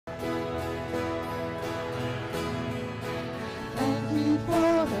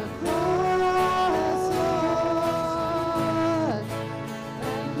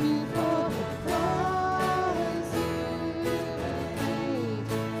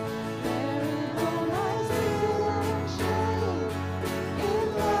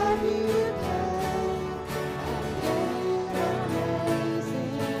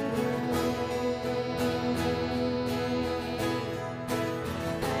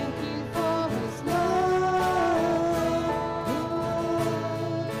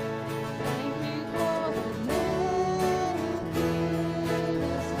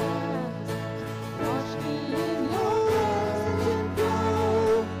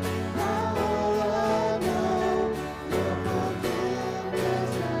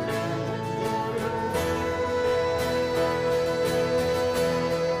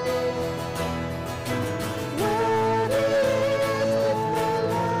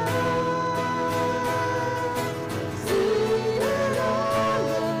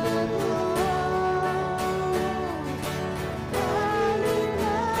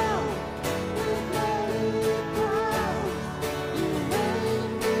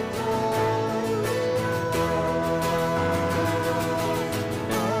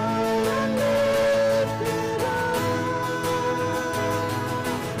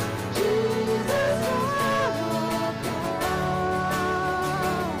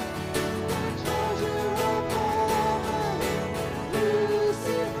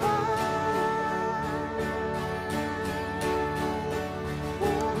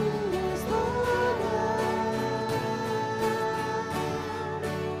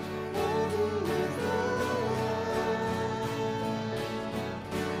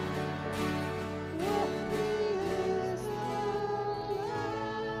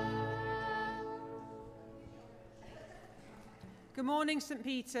Good morning, St.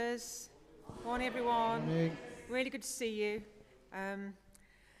 Peter's. Morning, everyone. Morning. Really good to see you.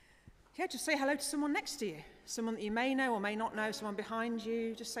 Just say hello to someone next to you. Someone that you may know or may not know, someone behind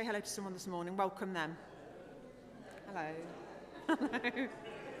you. Just say hello to someone this morning. Welcome them. Hello. Hello.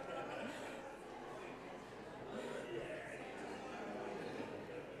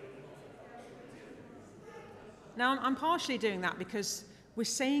 Now, I'm partially doing that because we're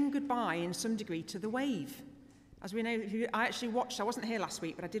saying goodbye in some degree to the wave. As we know, I wasn't here last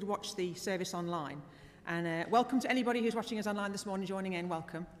week, but I did watch the service online. And welcome to anybody who's watching us online this morning, joining in,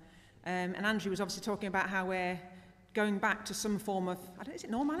 welcome. And Andrew was obviously talking about how we're going back to some form of, is it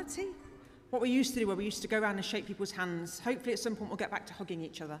normality? What we used to do, where we used to go around and shake people's hands. Hopefully at some point we'll get back to hugging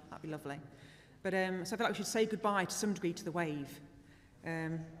each other. That'd be lovely. But so I feel like we should say goodbye to some degree to the wave.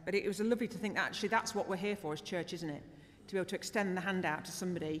 But it was lovely to think that actually that's what we're here for as church, isn't it? To be able to extend the hand out to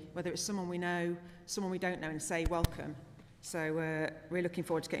somebody, whether it's someone we know, someone we don't know, and say welcome. So we're looking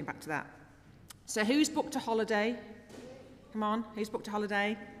forward to getting back to that. So who's booked a holiday? Come on, who's booked a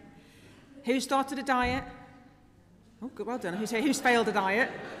holiday? Who started a diet? Oh, good, well done. Who's failed a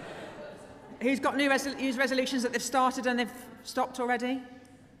diet? Who's got new resolutions that they've started and they've stopped already?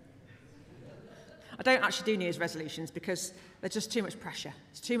 I don't actually do New Year's resolutions because there's just too much pressure.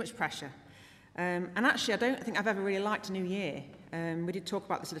 It's too much pressure. And actually, I don't think I've ever really liked a new year. We did talk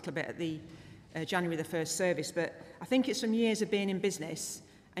about this a little bit at the January the 1st service, but I think it's from years of being in business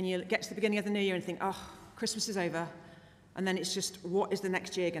and you get to the beginning of the new year and think, oh, Christmas is over. And then it's just, what is the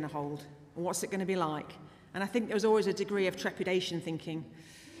next year going to hold? And what's it going to be like? And I think there was always a degree of trepidation thinking,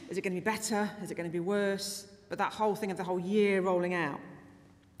 is it going to be better? Is it going to be worse? But that whole thing of the whole year rolling out.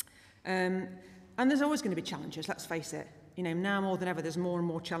 And there's always going to be challenges, let's face it. You know, now more than ever, there's more and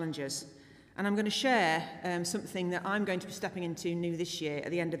more challenges. And I'm going to share something that I'm going to be stepping into new this year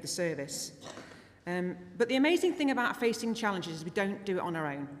at the end of the service. But the amazing thing about facing challenges is we don't do it on our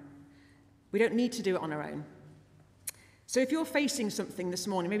own. We don't need to do it on our own. So if you're facing something this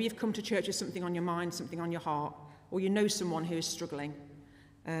morning, maybe you've come to church with something on your mind, something on your heart, or you know someone who is struggling,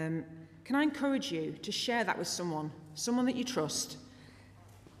 can I encourage you to share that with someone that you trust?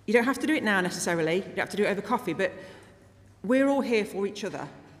 You don't have to do it now necessarily, you don't have to do it over coffee, but we're all here for each other.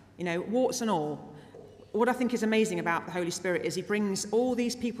 You know, warts and all. What I think is amazing about the Holy Spirit is he brings all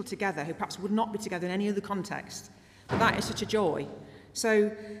these people together who perhaps would not be together in any other context. But that is such a joy.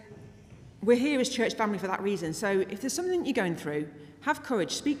 So we're here as church family for that reason. So if there's something you're going through, have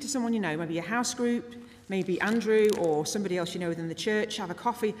courage. Speak to someone you know, maybe a house group, maybe Andrew or somebody else you know within the church. Have a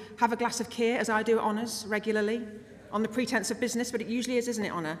coffee, have a glass of kir, as I do at Honours regularly, on the pretense of business, but it usually is, isn't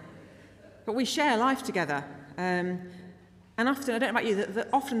it, Honour? But we share life together. And often, I don't know about you,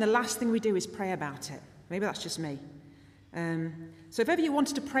 often the last thing we do is pray about it. Maybe that's just me. So if ever you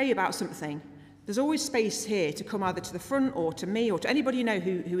wanted to pray about something, there's always space here to come either to the front or to me or to anybody you know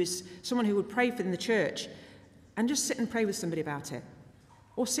who is someone who would pray for in the church, and just sit and pray with somebody about it.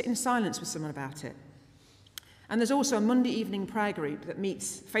 Or sit in silence with someone about it. And there's also a Monday evening prayer group that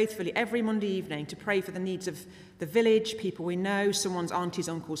meets faithfully every Monday evening to pray for the needs of the village, people we know, someone's auntie's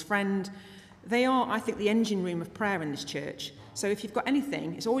uncle's friend. They are, I think, the engine room of prayer in this church. So if you've got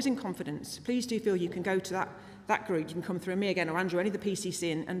anything, it's always in confidence. Please do feel you can go to that group. You can come through me again or Andrew, any of the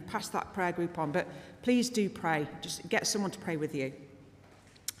PCC, and pass that prayer group on. But please do pray. Just get someone to pray with you.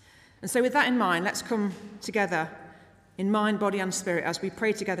 And so with that in mind, let's come together in mind, body and spirit as we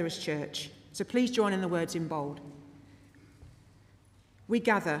pray together as church. So please join in the words in bold. We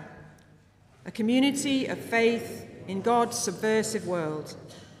gather, a community of faith in God's subversive world.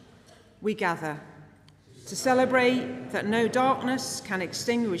 We gather to celebrate that no darkness can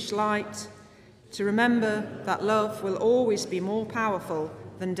extinguish light, to remember that love will always be more powerful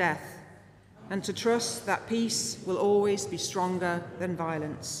than death, and to trust that peace will always be stronger than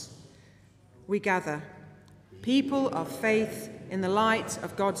violence. We gather, people of faith in the light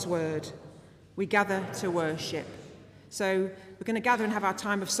of God's word. We gather to worship. So we're going to gather and have our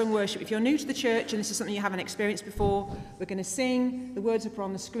time of sung worship. If you're new to the church and this is something you haven't experienced before, we're going to sing. The words are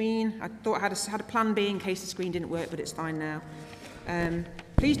on the screen. I thought I had a plan B in case the screen didn't work, but it's fine now.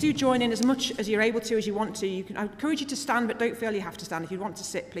 Please do join in as much as you're able to, as you want to. I encourage you to stand, but don't feel you have to stand. If you want to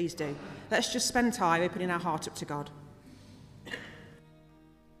sit, please do. Let's just spend time opening our heart up to God.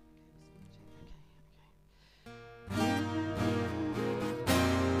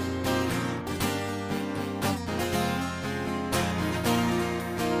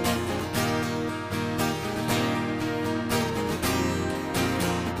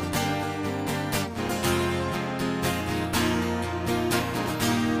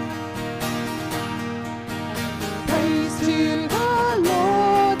 Praise to the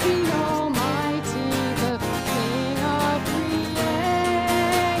Lord, the Almighty, the King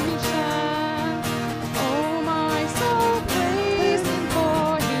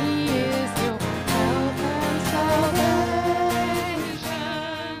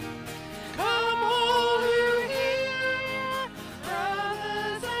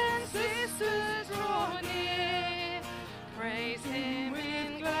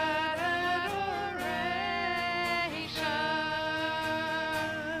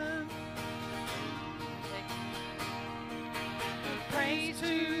Praise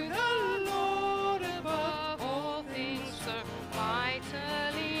to the Lord above all things, so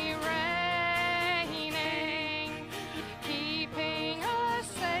mightily reigning, keeping us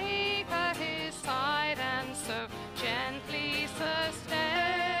safe at his side and so gently sustaining.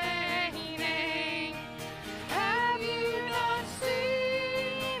 Have you not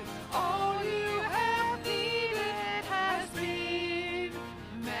seen all you have needed has been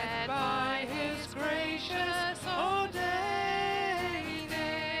met by his gracious ordaining?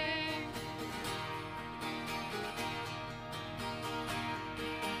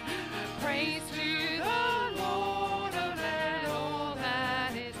 Praise to the Lord, oh let all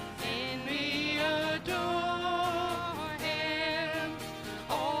that is in me adore him.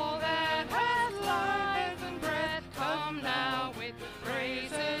 All that has life and breath, come now with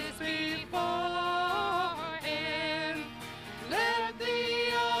praises before him. Let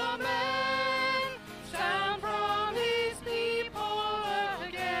the amen sound from his people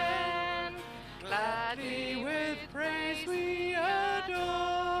again. Gladly with praise we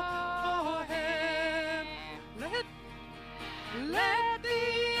adore him. Let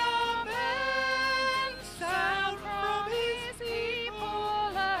the amen sound from his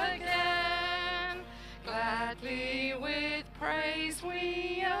people again. Gladly with praise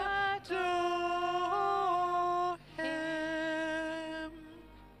we adore him.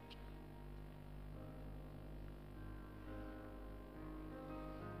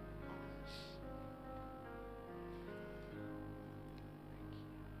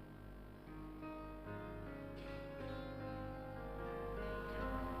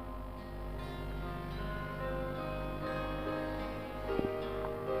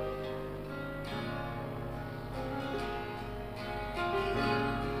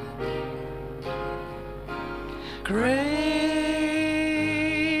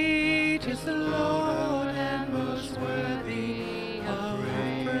 Great is the Lord and most worthy of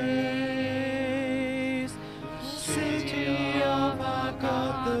praise. City of our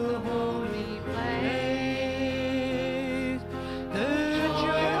God, the holy place, the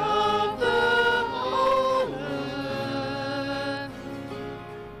joy of the whole earth.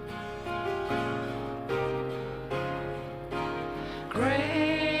 Great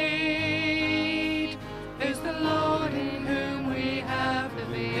is the Lord in whom we have the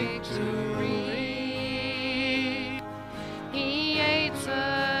victory. He aids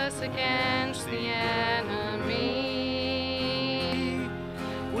us against the enemy.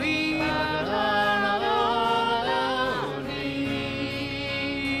 We bow down on our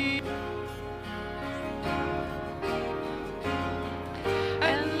knees.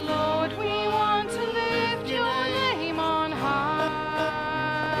 And Lord, we want to lift your name on high.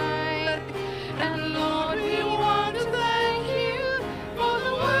 And Lord, we want to thank you for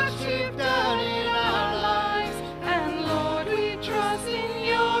the work you've done in our lives. And Lord, we trust in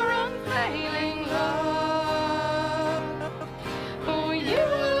your unfailing love. For you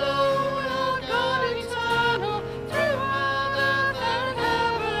alone are God eternal, throughout earth and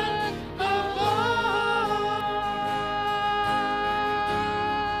heaven above.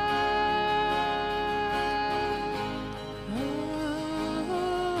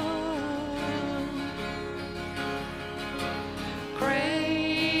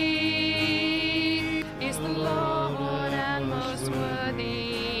 Great is the Lord and most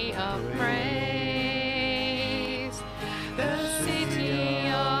worthy of praise. The city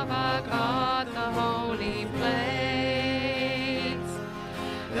of our God, the holy place,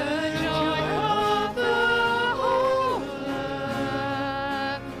 the joy of the whole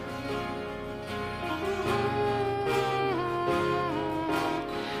earth.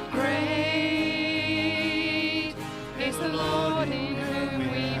 Great is the Lord in whom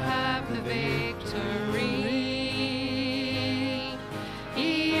we have the victory.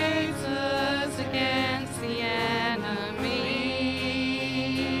 He aids us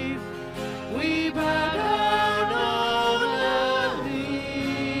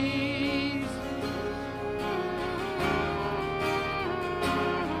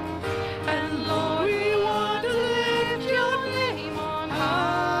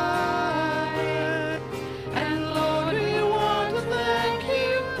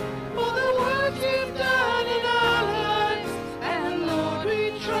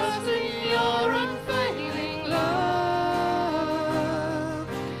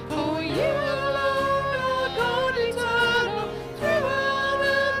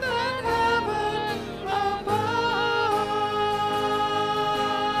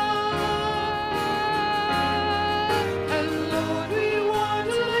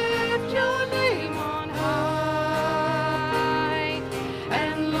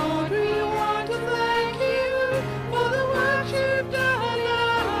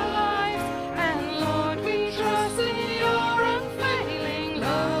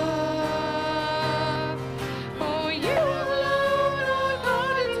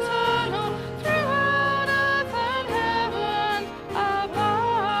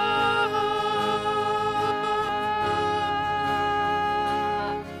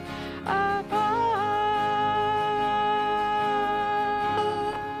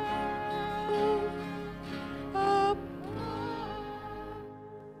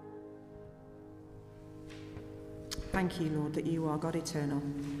Thank you, Lord, that you are God eternal.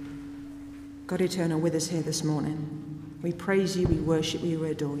 God eternal with us here this morning. We praise you, we worship you,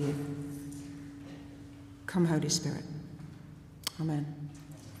 we adore you. Come, Holy Spirit. Amen.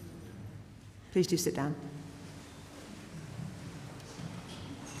 Please do sit down.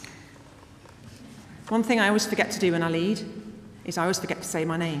 One thing I always forget to do when I lead is I always forget to say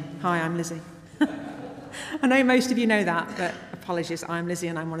my name. Hi, I'm Lizzie. I know most of you know that, but apologies, I'm Lizzie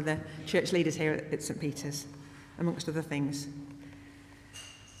and I'm one of the church leaders here at St. Peter's, amongst other things.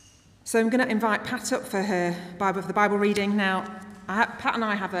 So I'm going to invite Pat up for the Bible reading. Now, Pat and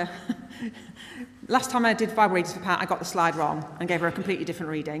I have a... Last time I did Bible readings for Pat, I got the slide wrong and gave her a completely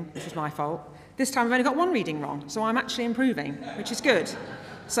different reading. This is my fault. This time I've only got one reading wrong, so I'm actually improving, which is good.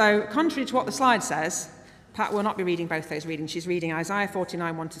 So, contrary to what the slide says, Pat will not be reading both those readings. She's reading Isaiah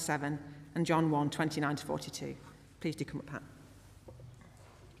 49, 1-7 and John 1, 29-42. Please do come up, Pat.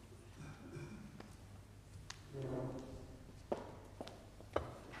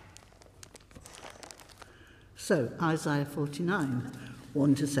 So, Isaiah 49,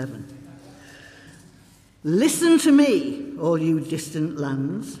 1-7. Listen to me, all you distant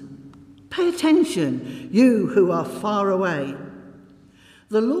lands. Pay attention, you who are far away.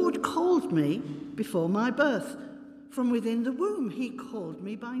 The Lord called me before my birth. From within the womb he called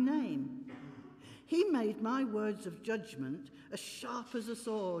me by name. He made my words of judgment as sharp as a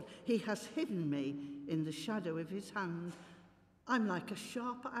sword. He has hidden me in the shadow of his hand. I'm like a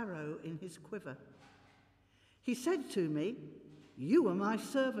sharp arrow in his quiver. He said to me, you are my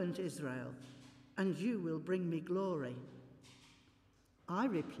servant Israel, and you will bring me glory. I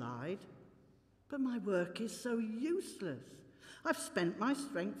replied, but my work is so useless. I've spent my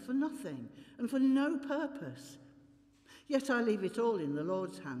strength for nothing and for no purpose. Yet I leave it all in the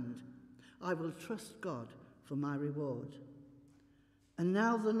Lord's hand. I will trust God for my reward. And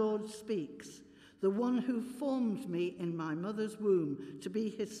now the Lord speaks, the one who formed me in my mother's womb to be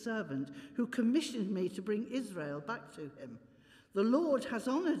his servant, who commissioned me to bring Israel back to him. The Lord has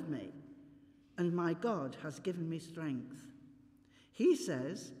honored me, and my God has given me strength. He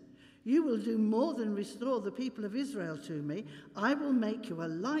says, you will do more than restore the people of Israel to me. I will make you a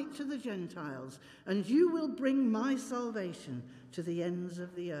light to the Gentiles, and you will bring my salvation to the ends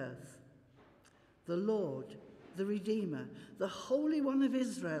of the earth. The Lord, the Redeemer, the Holy One of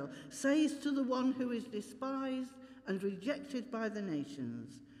Israel, says to the one who is despised and rejected by the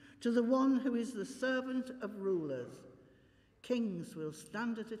nations, to the one who is the servant of rulers, kings will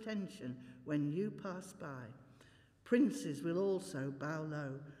stand at attention when you pass by. Princes will also bow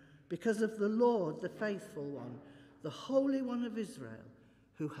low, because of the Lord, the faithful one, the Holy One of Israel,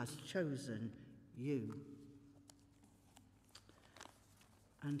 who has chosen you.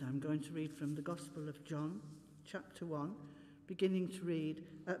 And I'm going to read from the Gospel of John, chapter 1, beginning to read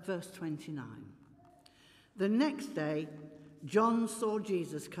at verse 29. The next day, John saw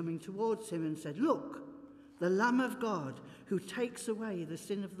Jesus coming towards him and said, look, the Lamb of God who takes away the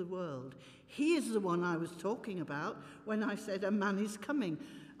sin of the world. He is the one I was talking about when I said a man is coming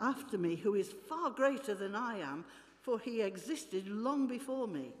after me who is far greater than I am, for he existed long before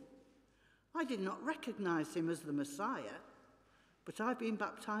me. I did not recognize him as the Messiah, but I've been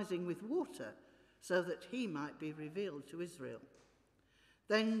baptizing with water so that he might be revealed to Israel.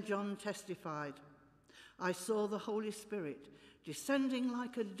 Then John testified, I saw the Holy Spirit descending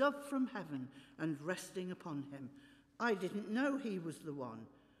like a dove from heaven and resting upon him. I didn't know he was the one,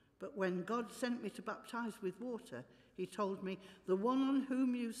 but when God sent me to baptize with water, he told me, the one on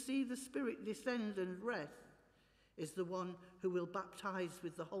whom you see the Spirit descend and rest is the one who will baptize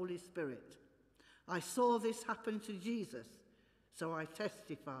with the Holy Spirit. I saw this happen to Jesus, so I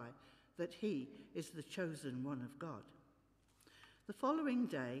testify that he is the chosen one of God. The following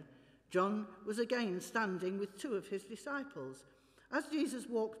day, John was again standing with two of his disciples. As Jesus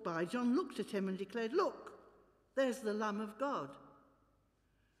walked by, John looked at him and declared, look, there's the Lamb of God.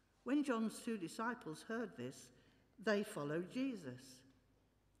 When John's two disciples heard this, they followed Jesus.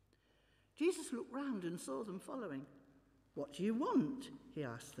 Jesus looked round and saw them following. What do you want? He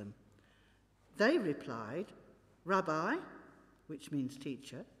asked them. They replied, Rabbi, which means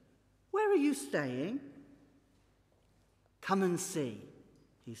teacher, where are you staying? Come and see,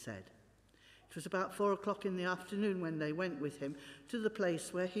 he said. It was about 4:00 in the afternoon when they went with him to the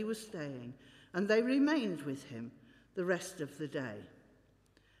place where he was staying, and they remained with him the rest of the day.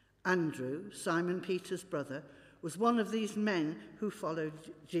 Andrew, Simon Peter's brother, was one of these men who followed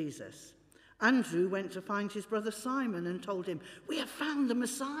Jesus. Andrew went to find his brother Simon and told him, we have found the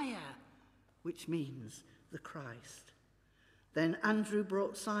Messiah, which means the Christ. Then Andrew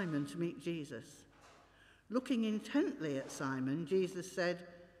brought Simon to meet Jesus. Looking intently at Simon, Jesus said,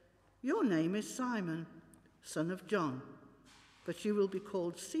 your name is Simon, son of John, but you will be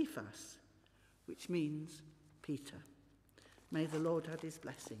called Cephas, which means Peter. May the Lord add his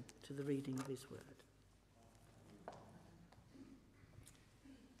blessing to the reading of his word.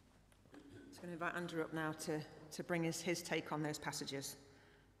 I'm going to invite Andrew up now to bring us his take on those passages.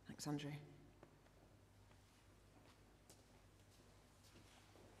 Thanks, Andrew.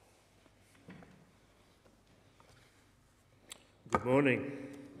 Good morning.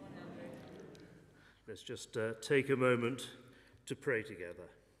 Let's just take a moment to pray together.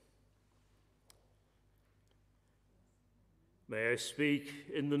 May I speak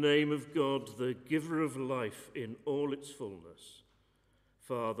in the name of God, the giver of life in all its fullness,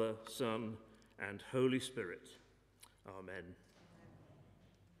 Father, Son, and Holy Spirit. Amen.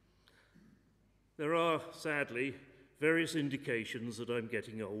 There are, sadly, various indications that I'm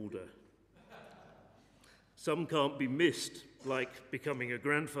getting older. Some can't be missed, like becoming a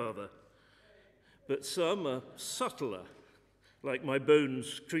grandfather, but some are subtler, like my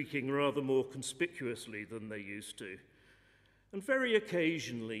bones creaking rather more conspicuously than they used to. And very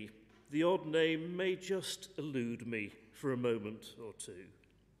occasionally, the odd name may just elude me for a moment or two.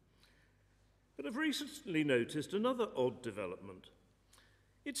 But I've recently noticed another odd development.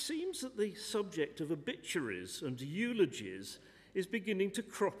 It seems that the subject of obituaries and eulogies is beginning to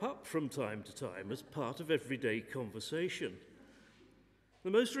crop up from time to time as part of everyday conversation.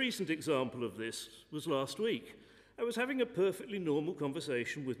 The most recent example of this was last week. I was having a perfectly normal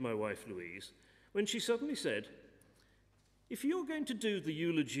conversation with my wife Louise when she suddenly said, "If you're going to do the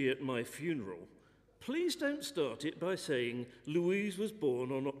eulogy at my funeral, please don't start it by saying Louise was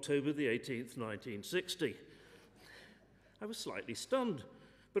born on October the 18th, 1960. I was slightly stunned,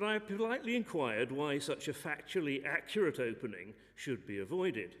 but I politely inquired why such a factually accurate opening should be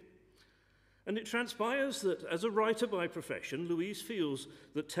avoided. And it transpires that, as a writer by profession, Louise feels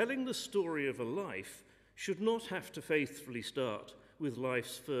that telling the story of a life should not have to faithfully start with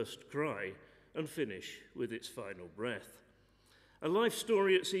life's first cry and finish with its final breath. A life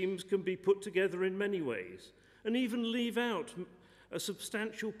story, it seems, can be put together in many ways and even leave out a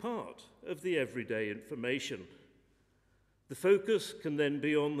substantial part of the everyday information. The focus can then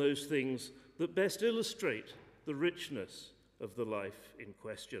be on those things that best illustrate the richness of the life in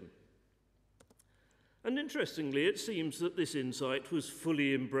question. And interestingly, it seems that this insight was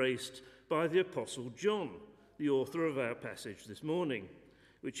fully embraced by the Apostle John, the author of our passage this morning,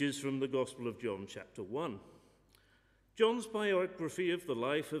 which is from the Gospel of John, chapter 1. John's biography of the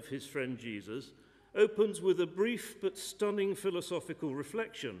life of his friend Jesus opens with a brief but stunning philosophical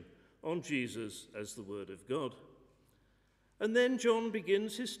reflection on Jesus as the Word of God. And then John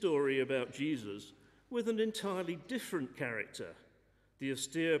begins his story about Jesus with an entirely different character, the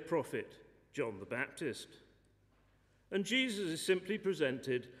austere prophet John the Baptist. And Jesus is simply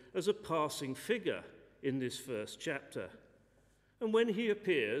presented as a passing figure in this first chapter. And when he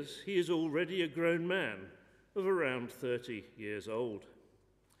appears, he is already a grown man of around 30 years old.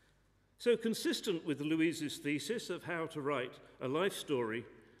 So consistent with Louise's thesis of how to write a life story,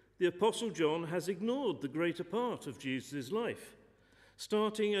 the Apostle John has ignored the greater part of Jesus' life,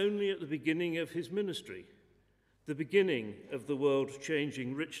 starting only at the beginning of his ministry, the beginning of the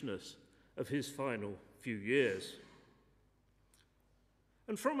world-changing richness of his final few years.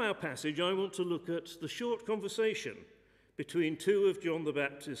 And from our passage, I want to look at the short conversation between two of John the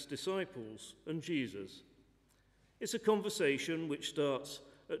Baptist's disciples and Jesus. It's a conversation which starts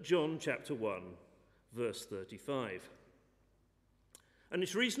at John chapter 1, verse 35. And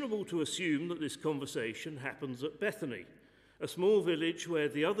it's reasonable to assume that this conversation happens at Bethany, a small village where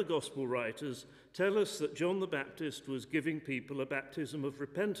the other gospel writers tell us that John the Baptist was giving people a baptism of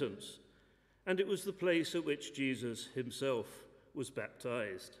repentance, and it was the place at which Jesus himself was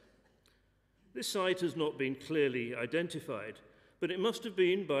baptized. This site has not been clearly identified, but it must have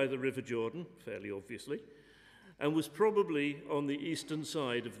been by the River Jordan, fairly obviously, and was probably on the eastern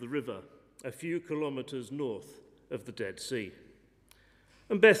side of the river, a few kilometers north of the Dead Sea.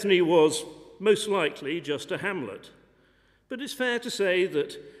 And Bethany was most likely just a hamlet. But it's fair to say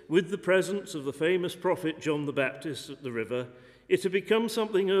that with the presence of the famous prophet John the Baptist at the river, it had become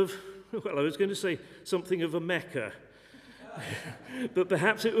something of, well, I was going to say something of a Mecca. But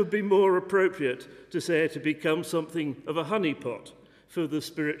perhaps it would be more appropriate to say it had become something of a honeypot for the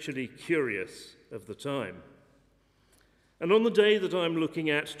spiritually curious of the time. And on the day that I'm looking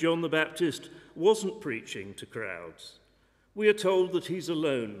at, John the Baptist wasn't preaching to crowds. We are told that he's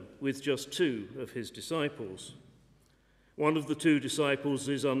alone with just two of his disciples. One of the two disciples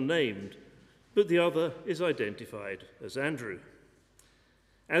is unnamed, but the other is identified as Andrew.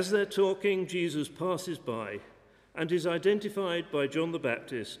 As they're talking, Jesus passes by and is identified by John the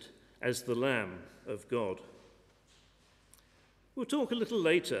Baptist as the Lamb of God. We'll talk a little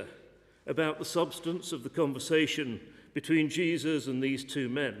later about the substance of the conversation between Jesus and these two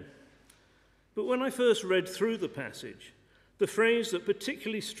men. But when I first read through the passage, the phrase that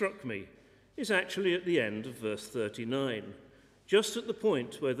particularly struck me is actually at the end of verse 39, just at the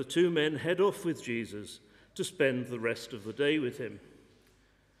point where the two men head off with Jesus to spend the rest of the day with him.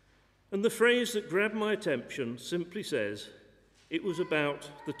 And the phrase that grabbed my attention simply says, it was about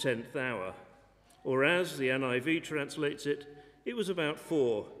the 10th hour, or as the NIV translates it, it was about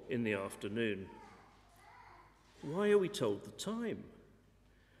 4 in the afternoon. Why are we told the time?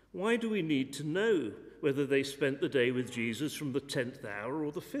 Why do we need to know whether they spent the day with Jesus from the 10th hour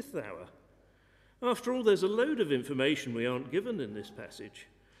or the 5th hour? After all, there's a load of information we aren't given in this passage.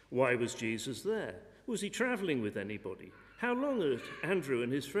 Why was Jesus there? Was he travelling with anybody? How long had Andrew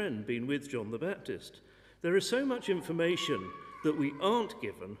and his friend been with John the Baptist? There is so much information that we aren't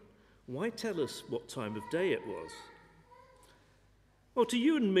given. Why tell us what time of day it was? Well, to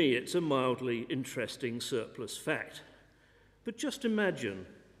you and me, it's a mildly interesting surplus fact. But just imagine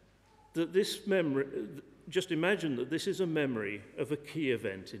that this is a memory of a key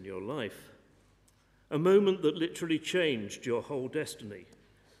event in your life, a moment that literally changed your whole destiny.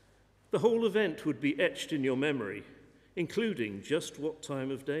 The whole event would be etched in your memory, including just what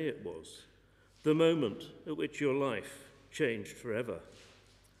time of day it was, the moment at which your life changed forever.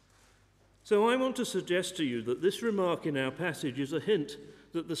 So I want to suggest to you that this remark in our passage is a hint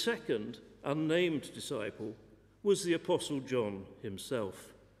that the second, unnamed disciple was the Apostle John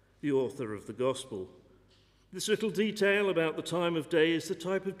himself, the author of the Gospel. This little detail about the time of day is the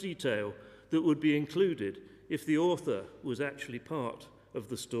type of detail that would be included if the author was actually part of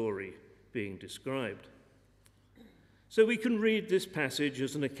the story being described. So we can read this passage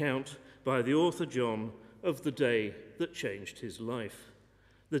as an account by the author John of the day that changed his life,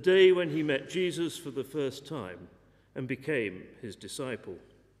 the day when he met Jesus for the first time and became his disciple.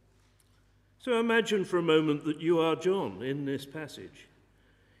 So imagine for a moment that you are John in this passage.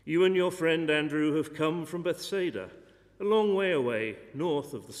 You and your friend Andrew have come from Bethsaida, a long way away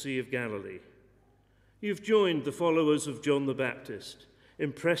north of the Sea of Galilee. You've joined the followers of John the Baptist,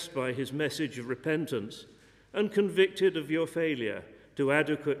 impressed by his message of repentance and convicted of your failure to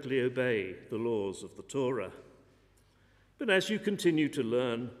adequately obey the laws of the Torah. But as you continue to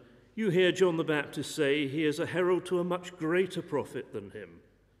learn, you hear John the Baptist say he is a herald to a much greater prophet than him.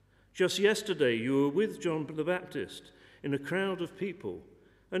 Just yesterday you were with John the Baptist in a crowd of people,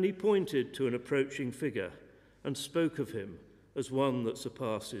 and he pointed to an approaching figure and spoke of him as one that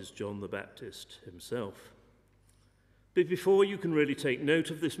surpasses John the Baptist himself. But before you can really take note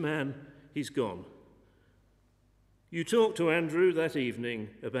of this man, he's gone. You talked to Andrew that evening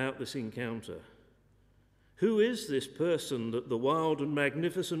about this encounter. Who is this person that the wild and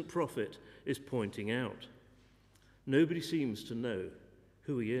magnificent prophet is pointing out? Nobody seems to know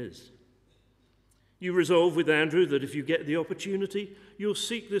who he is. You resolve with Andrew that if you get the opportunity, you'll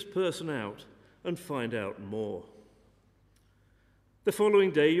seek this person out and find out more. The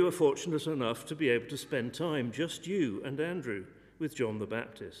following day, you are fortunate enough to be able to spend time, just you and Andrew, with John the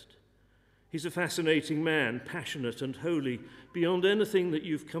Baptist. He's a fascinating man, passionate and holy, beyond anything that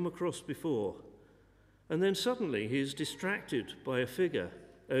you've come across before. And then suddenly he is distracted by a figure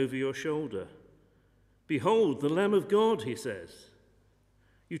over your shoulder. "Behold, the Lamb of God," he says.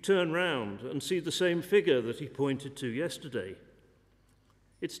 You turn round and see the same figure that he pointed to yesterday.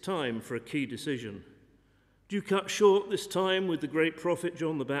 It's time for a key decision. Do you cut short this time with the great prophet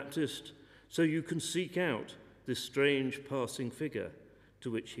John the Baptist so you can seek out this strange passing figure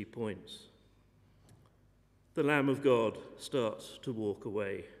to which he points? The Lamb of God starts to walk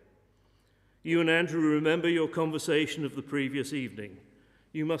away. You and Andrew remember your conversation of the previous evening.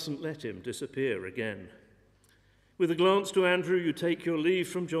 You mustn't let him disappear again. With a glance to Andrew, you take your leave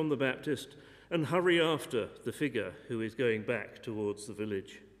from John the Baptist and hurry after the figure who is going back towards the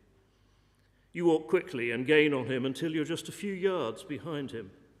village. You walk quickly and gain on him until you're just a few yards behind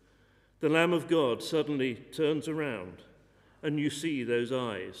him. The Lamb of God suddenly turns around and you see those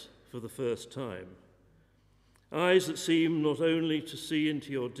eyes for the first time. Eyes that seem not only to see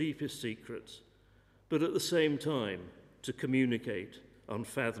into your deepest secrets, but at the same time to communicate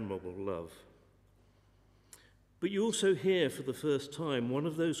unfathomable love. But you also hear for the first time one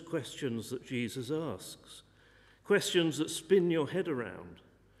of those questions that Jesus asks, questions that spin your head around.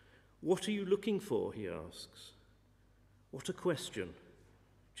 What are you looking for, he asks. What a question.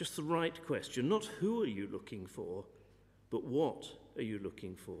 Just the right question. Not who are you looking for, but what are you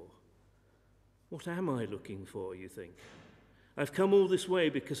looking for? What am I looking for, you think? I've come all this way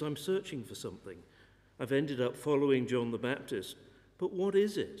because I'm searching for something. I've ended up following John the Baptist, but what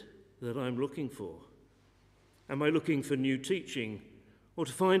is it that I'm looking for? Am I looking for new teaching, or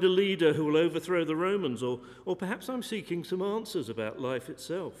to find a leader who will overthrow the Romans? Or perhaps I'm seeking some answers about life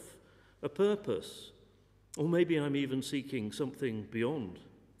itself, a purpose. Or maybe I'm even seeking something beyond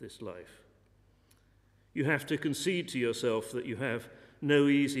this life. You have to concede to yourself that you have no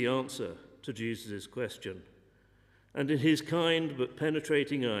easy answer to Jesus' question. And in his kind but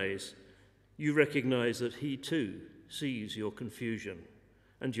penetrating eyes, you recognize that he too sees your confusion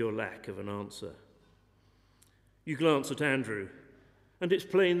and your lack of an answer. You glance at Andrew, and it's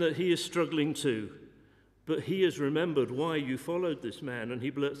plain that he is struggling too, but he has remembered why you followed this man, and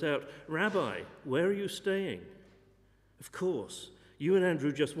he blurts out, "Rabbi, where are you staying?" Of course, you and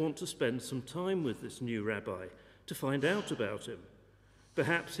Andrew just want to spend some time with this new rabbi to find out about him.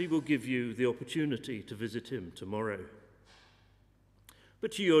 Perhaps he will give you the opportunity to visit him tomorrow.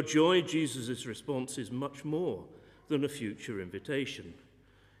 But to your joy, Jesus' response is much more than a future invitation.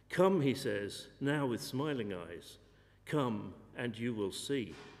 Come, he says, now with smiling eyes. Come, and you will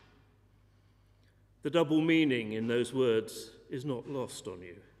see. The double meaning in those words is not lost on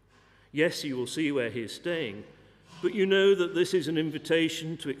you. Yes, you will see where he is staying, but you know that this is an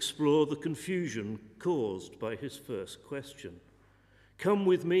invitation to explore the confusion caused by his first question. Come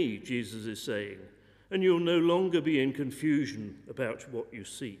with me, Jesus is saying, and you'll no longer be in confusion about what you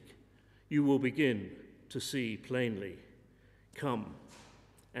seek. You will begin to see plainly. Come,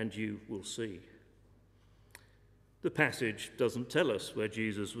 and you will see. The passage doesn't tell us where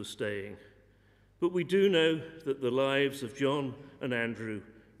Jesus was staying, but we do know that the lives of John and Andrew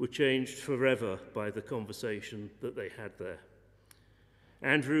were changed forever by the conversation that they had there.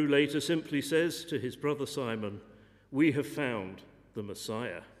 Andrew later simply says to his brother Simon, "We have found the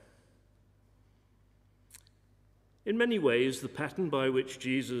Messiah." In many ways, the pattern by which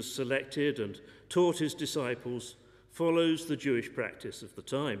Jesus selected and taught his disciples follows the Jewish practice of the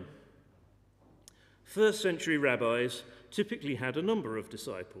time. First-century rabbis typically had a number of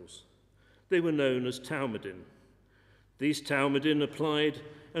disciples. They were known as Talmidim. These Talmidim applied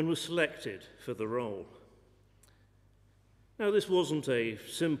and were selected for the role. Now, this wasn't a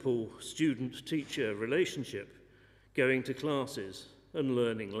simple student-teacher relationship, going to classes and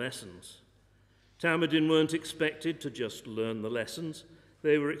learning lessons. Talmidim weren't expected to just learn the lessons,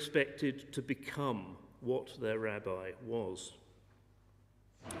 they were expected to become what their rabbi was.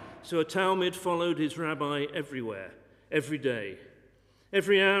 So a Talmid followed his rabbi everywhere, every day.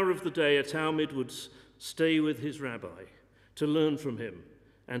 Every hour of the day, a Talmid would stay with his rabbi to learn from him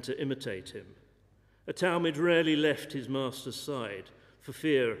and to imitate him. A Talmid rarely left his master's side for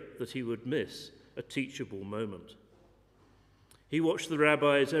fear that he would miss a teachable moment. He watched the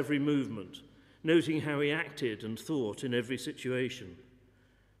rabbi's every movement, noting how he acted and thought in every situation.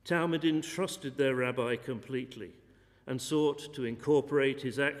 Talmidim trusted their rabbi completely and sought to incorporate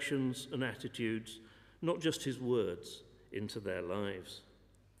his actions and attitudes, not just his words, into their lives.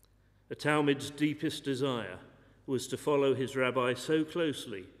 A Talmid's deepest desire was to follow his rabbi so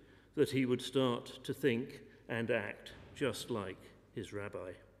closely that he would start to think and act just like his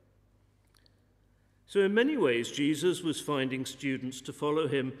rabbi. So in many ways, Jesus was finding students to follow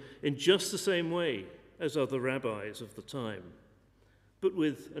him in just the same way as other rabbis of the time, but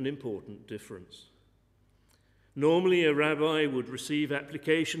with an important difference. Normally, a rabbi would receive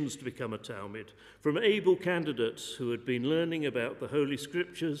applications to become a Talmid from able candidates who had been learning about the Holy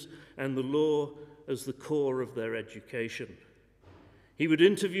Scriptures and the law as the core of their education. He would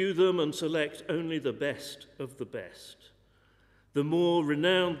interview them and select only the best of the best. The more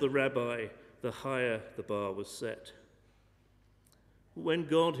renowned the rabbi, the higher the bar was set. When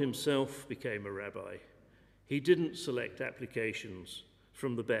God himself became a rabbi, he didn't select applications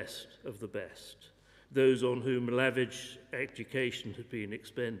from the best of the best, those on whom lavish education had been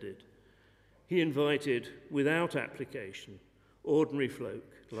expended. He invited, without application, ordinary folk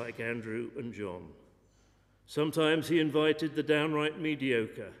like Andrew and John. Sometimes he invited the downright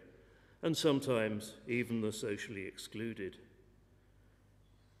mediocre, and sometimes even the socially excluded.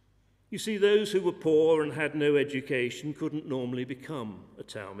 You see, those who were poor and had no education couldn't normally become a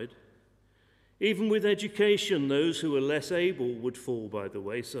Talmid. Even with education, those who were less able would fall by the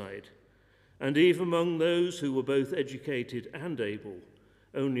wayside. And even among those who were both educated and able,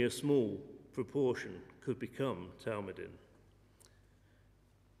 only a small proportion could become Talmidim.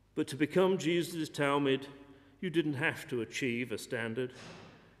 But to become Jesus' Talmid, you didn't have to achieve a standard.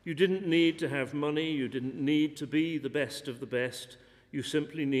 You didn't need to have money. You didn't need to be the best of the best. You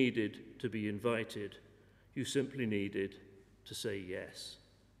simply needed to be invited. You simply needed to say yes.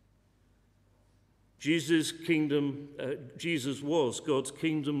 Jesus was God's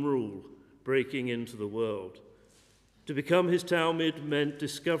kingdom rule breaking into the world. To become his Talmid meant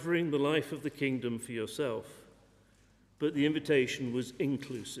discovering the life of the kingdom for yourself, but the invitation was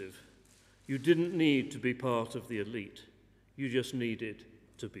inclusive. You didn't need to be part of the elite. You just needed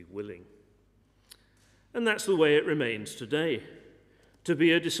to be willing. And that's the way it remains today. To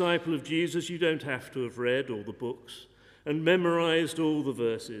be a disciple of Jesus, you don't have to have read all the books and memorized all the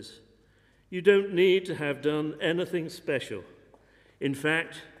verses. You don't need to have done anything special. In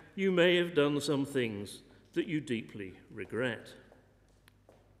fact, you may have done some things that you deeply regret.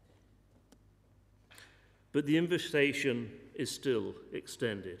 But the invitation is still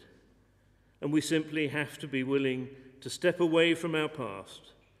extended, and we simply have to be willing to step away from our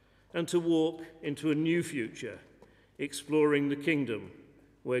past and to walk into a new future, exploring the kingdom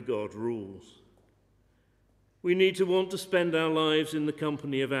where God rules. We need to want to spend our lives in the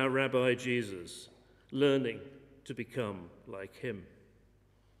company of our Rabbi Jesus, learning to become like him.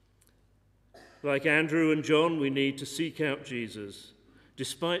 Like Andrew and John, we need to seek out Jesus,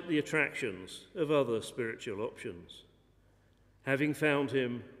 despite the attractions of other spiritual options. Having found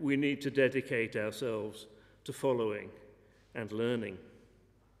him, we need to dedicate ourselves to following and learning.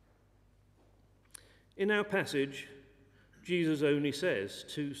 In our passage, Jesus only says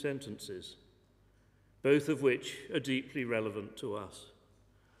 2 sentences, both of which are deeply relevant to us.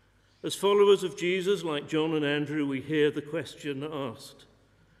 As followers of Jesus, like John and Andrew, we hear the question asked,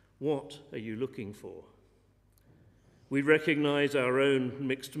 "What are you looking for?" We recognize our own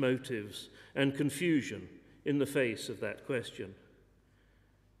mixed motives and confusion in the face of that question.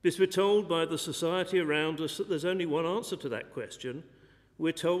 Because we're told by the society around us that there's only one answer to that question,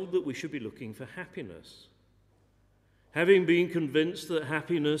 we're told that we should be looking for happiness. Having been convinced that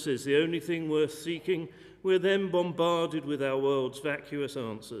happiness is the only thing worth seeking, we're then bombarded with our world's vacuous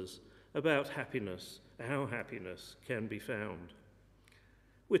answers about happiness, how happiness can be found.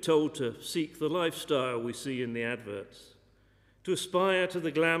 We're told to seek the lifestyle we see in the adverts, to aspire to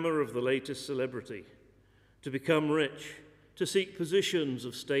the glamour of the latest celebrity, to become rich, to seek positions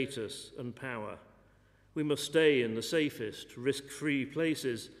of status and power. We must stay in the safest, risk-free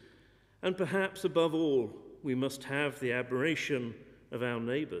places, and perhaps above all, we must have the admiration of our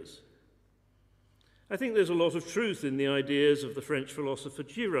neighbours. I think there's a lot of truth in the ideas of the French philosopher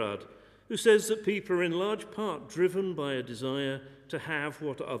Girard, who says that people are in large part driven by a desire to have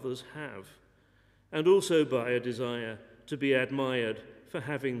what others have, and also by a desire to be admired for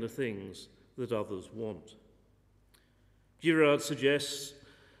having the things that others want. Girard suggests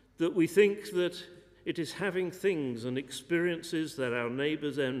that we think that it is having things and experiences that our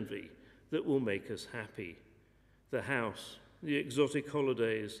neighbours envy that will make us happy. The house, the exotic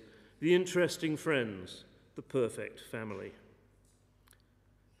holidays, the interesting friends, the perfect family.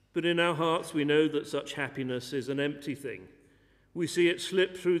 But in our hearts we know that such happiness is an empty thing. We see it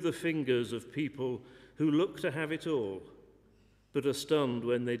slip through the fingers of people who look to have it all, but are stunned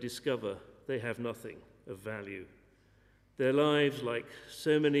when they discover they have nothing of value. Their lives, like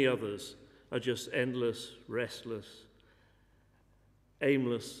so many others, are just endless, restless,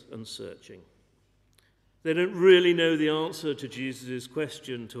 aimless, and searching. They don't really know the answer to Jesus'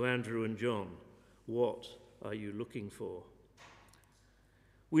 question to Andrew and John. What are you looking for?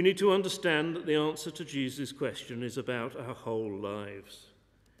 We need to understand that the answer to Jesus' question is about our whole lives.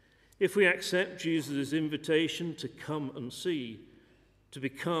 If we accept Jesus' invitation to come and see, to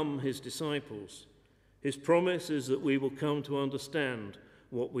become his disciples, his promise is that we will come to understand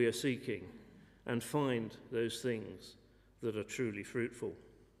what we are seeking and find those things that are truly fruitful.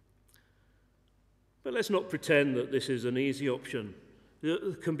 But let's not pretend that this is an easy option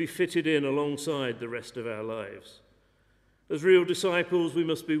that can be fitted in alongside the rest of our lives. As real disciples, we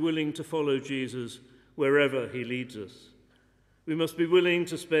must be willing to follow Jesus wherever he leads us. We must be willing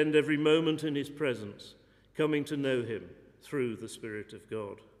to spend every moment in his presence, coming to know him through the Spirit of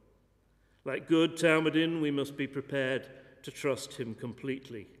God. Like good Talmudim, we must be prepared to trust him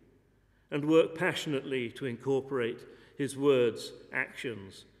completely and work passionately to incorporate his words,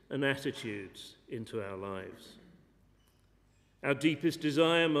 actions, and attitudes into our lives. Our deepest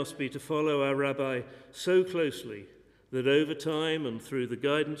desire must be to follow our Rabbi so closely that over time and through the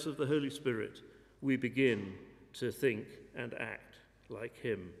guidance of the Holy Spirit, we begin to think and act like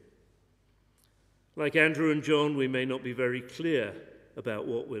him. Like Andrew and John, we may not be very clear about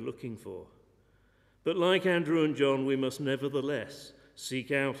what we're looking for. But like Andrew and John, we must nevertheless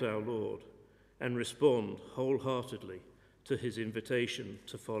seek out our Lord and respond wholeheartedly to his invitation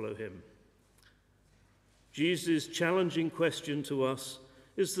to follow him. Jesus' challenging question to us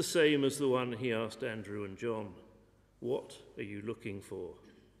is the same as the one he asked Andrew and John. What are you looking for?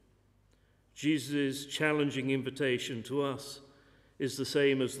 Jesus' challenging invitation to us is the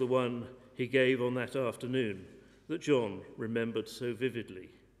same as the one he gave on that afternoon that John remembered so vividly.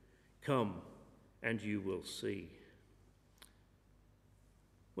 Come and you will see.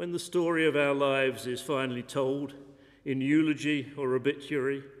 When the story of our lives is finally told in eulogy or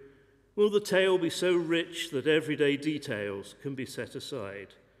obituary, will the tale be so rich that everyday details can be set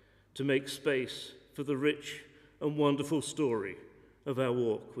aside to make space for the rich and wonderful story of our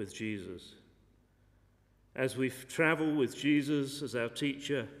walk with Jesus? As we travel with Jesus as our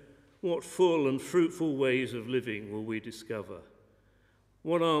teacher, what full and fruitful ways of living will we discover?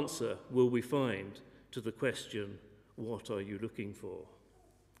 What answer will we find to the question, what are you looking for?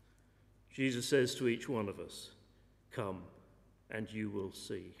 Jesus says to each one of us, come and you will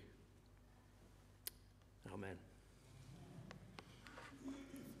see. Amen.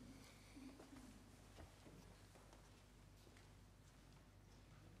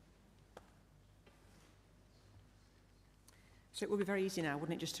 So it would be very easy now,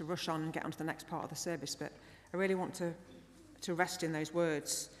 wouldn't it, just to rush on and get on to the next part of the service, but I really want to rest in those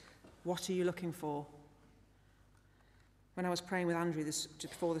words. What are you looking for? When I was praying with Andrew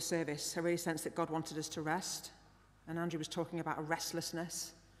before the service, I really sensed that God wanted us to rest. And Andrew was talking about a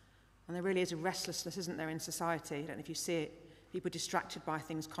restlessness. And there really is a restlessness, isn't there, in society? I don't know if you see it. People are distracted by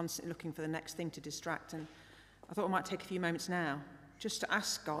things, constantly looking for the next thing to distract. And I thought I might take a few moments now just to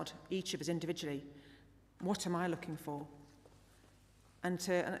ask God, each of us individually, what am I looking for? And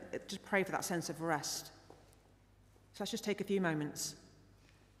to just pray for that sense of rest. So let's just take a few moments.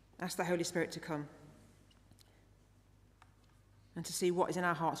 Ask the Holy Spirit to come. And to see what is in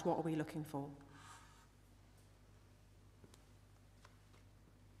our hearts, what are we looking for?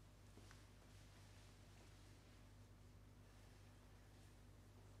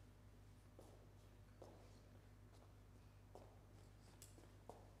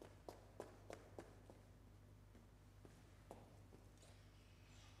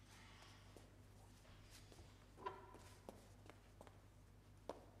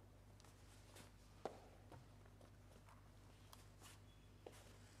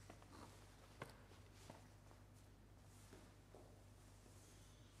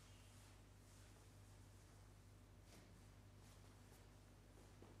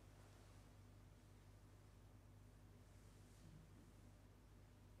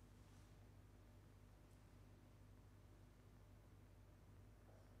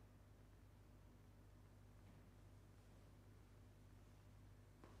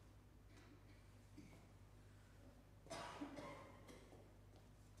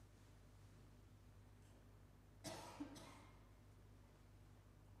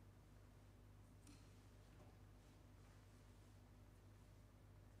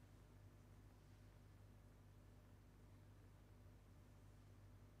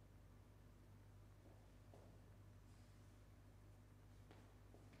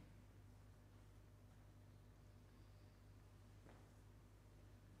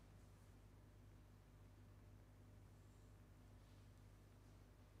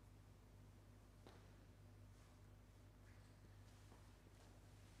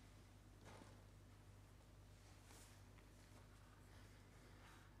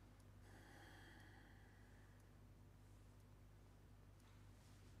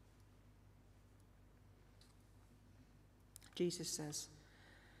 Jesus says,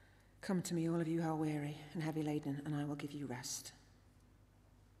 come to me, all of you who are weary and heavy laden, and I will give you rest.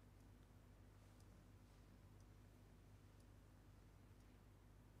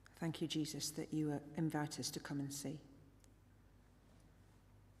 Thank you, Jesus, that you invite us to come and see.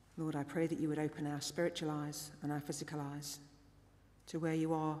 Lord, I pray that you would open our spiritual eyes and our physical eyes to where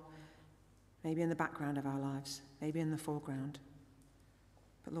you are, maybe in the background of our lives, maybe in the foreground.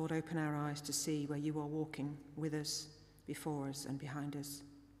 But Lord, open our eyes to see where you are walking with us, before us and behind us.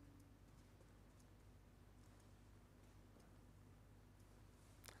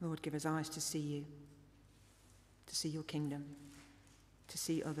 Lord, give us eyes to see you, to see your kingdom, to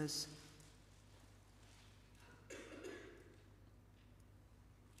see others.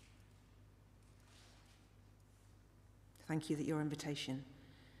 Thank you that your invitation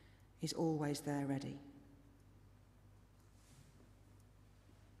is always there ready.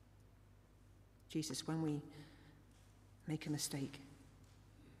 Jesus, when we make a mistake,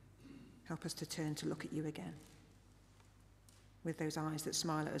 help us to turn to look at you again with those eyes that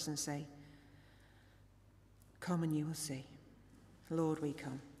smile at us and say, come and you will see. Lord, we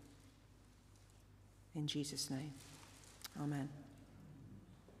come. In Jesus' name, amen.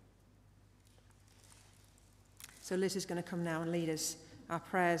 So Liz is going to come now and lead us our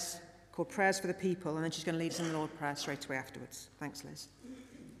prayers, called Prayers for the People, and then she's going to lead us in the Lord's Prayer straight away afterwards. Thanks, Liz.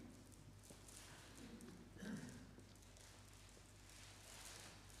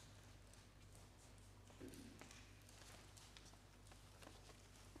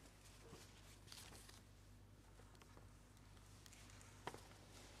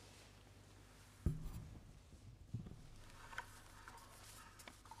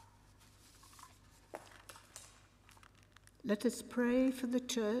 Let us pray for the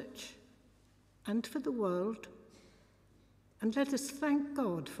church and for the world, and let us thank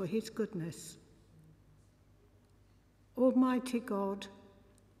God for his goodness. Almighty God,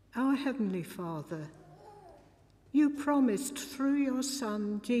 our Heavenly Father, you promised through your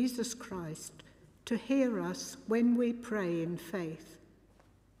Son, Jesus Christ, to hear us when we pray in faith.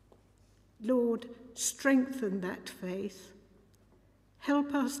 Lord, strengthen that faith.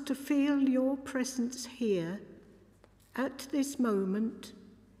 Help us to feel your presence here, at this moment,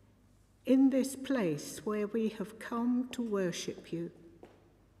 in this place where we have come to worship you.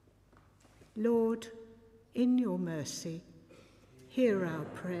 Lord, in your mercy, hear our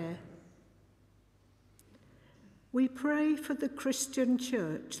prayer. We pray for the Christian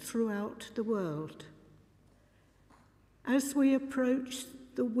church throughout the world. As we approach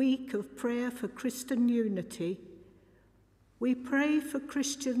the week of prayer for Christian unity, we pray for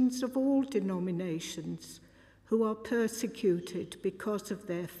Christians of all denominations who are persecuted because of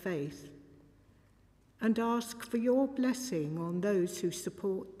their faith, and ask for your blessing on those who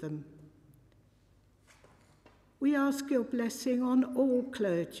support them. We ask your blessing on all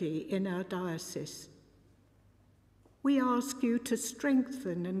clergy in our diocese. We ask you to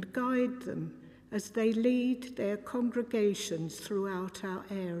strengthen and guide them as they lead their congregations throughout our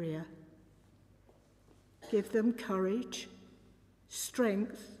area. Give them courage,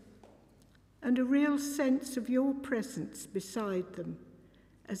 strength, and a real sense of your presence beside them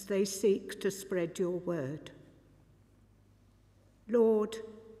as they seek to spread your word. Lord,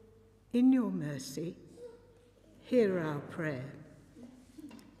 in your mercy, hear our prayer.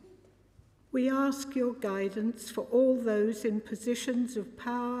 We ask your guidance for all those in positions of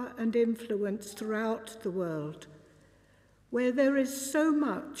power and influence throughout the world, where there is so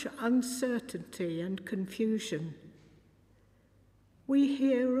much uncertainty and confusion. We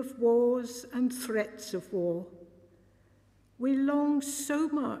hear of wars and threats of war. We long so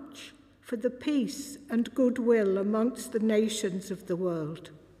much for the peace and goodwill amongst the nations of the world.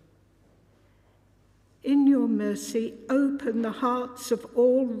 In your mercy, open the hearts of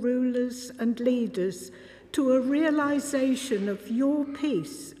all rulers and leaders to a realization of your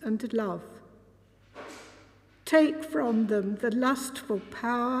peace and love. Take from them the lust for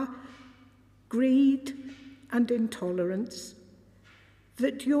power, greed, and intolerance,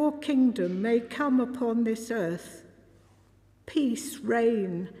 that your kingdom may come upon this earth, peace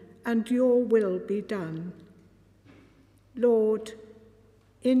reign, and your will be done. Lord,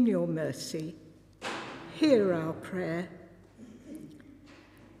 in your mercy, hear our prayer.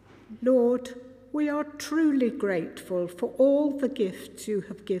 Lord, we are truly grateful for all the gifts you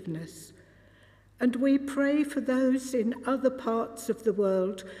have given us, and we pray for those in other parts of the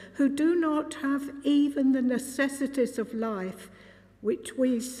world who do not have even the necessities of life which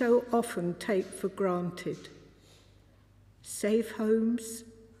we so often take for granted. Safe homes,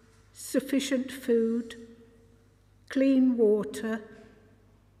 sufficient food, clean water,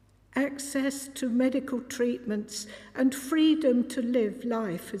 access to medical treatments, and freedom to live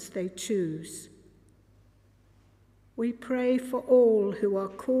life as they choose. We pray for all who are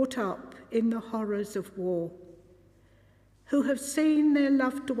caught up in the horrors of war, who have seen their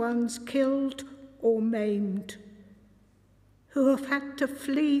loved ones killed or maimed, who have had to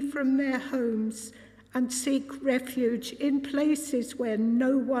flee from their homes and seek refuge in places where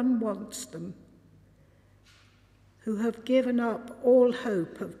no one wants them, who have given up all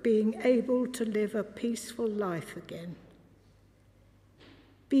hope of being able to live a peaceful life again.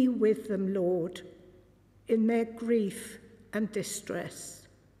 Be with them, Lord, in their grief and distress.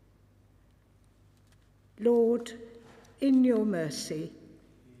 Lord, in your mercy,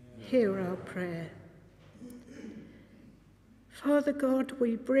 hear our prayer. Father God,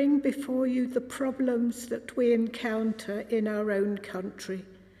 we bring before you the problems that we encounter in our own country,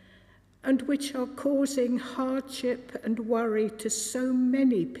 and which are causing hardship and worry to so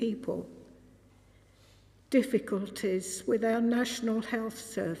many people. Difficulties with our National Health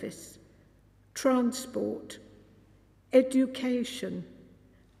Service, transport, education,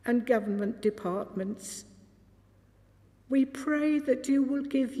 and government departments. We pray that you will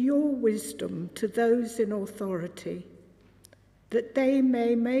give your wisdom to those in authority, that they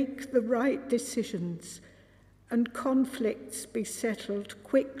may make the right decisions and conflicts be settled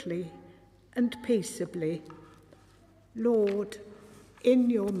quickly and peaceably. Lord, in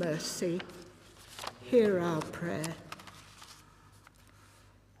your mercy, hear our prayer.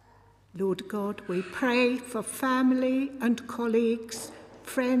 Lord God, we pray for family and colleagues,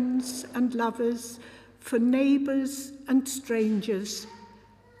 friends and lovers, for neighbours and strangers,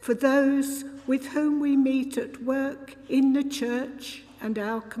 for those with whom we meet at work, in the church and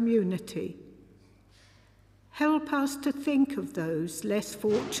our community. Help us to think of those less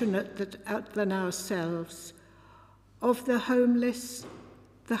fortunate than ourselves, of the homeless,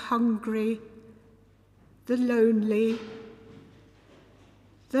 the hungry, the lonely,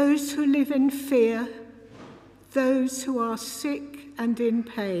 those who live in fear, those who are sick and in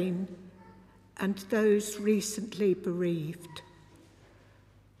pain, and those recently bereaved.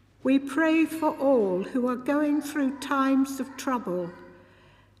 We pray for all who are going through times of trouble,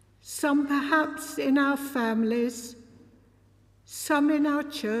 some perhaps in our families, some in our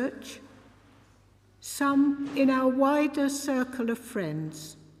church, some in our wider circle of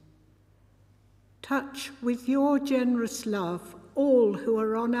friends. Touch with your generous love all who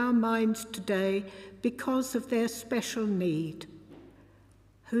are on our minds today because of their special need,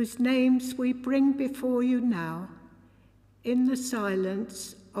 whose names we bring before you now in the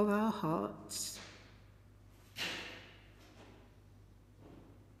silence of our hearts.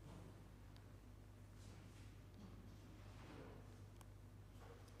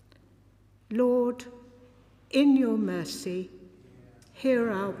 Lord, in your mercy, hear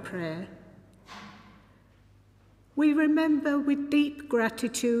our prayer. We remember with deep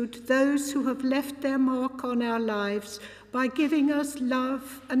gratitude those who have left their mark on our lives by giving us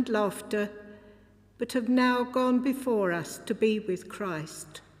love and laughter, but have now gone before us to be with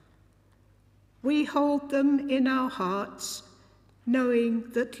Christ. We hold them in our hearts, knowing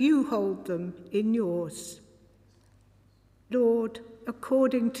that you hold them in yours. Lord,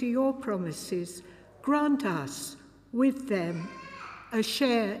 according to your promises, grant us, with them, a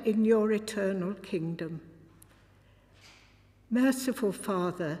share in your eternal kingdom. Merciful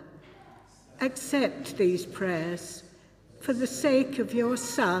Father, accept these prayers for the sake of your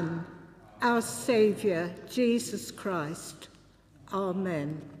Son, our Saviour, Jesus Christ.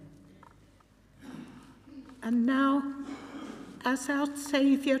 Amen. And now, as our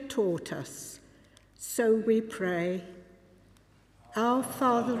Saviour taught us, so we pray. Our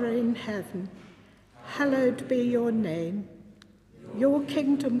Father in heaven, hallowed be your name. Your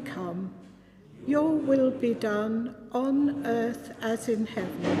kingdom come, your will be done on earth as in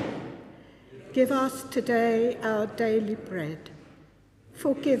heaven. Give us today our daily bread.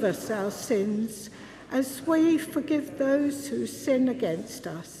 Forgive us our sins, as we forgive those who sin against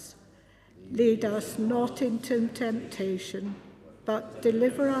us. Lead us not into temptation, but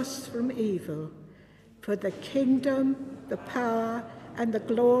deliver us from evil. For the kingdom, the power, and the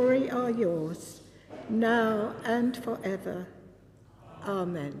glory are yours, now and forever.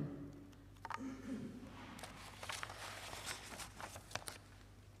 Amen.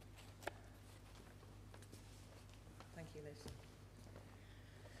 Thank you, Liz.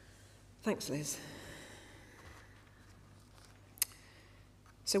 Thanks, Liz.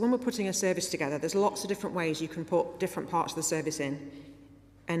 So when we're putting a service together, there's lots of different ways you can put different parts of the service in.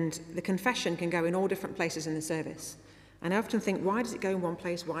 And the confession can go in all different places in the service. And I often think, why does it go in one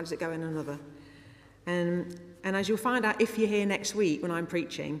place? Why does it go in another? And as you'll find out if you're here next week when I'm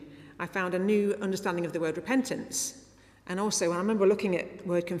preaching, I found a new understanding of the word repentance. And also, when I remember looking at the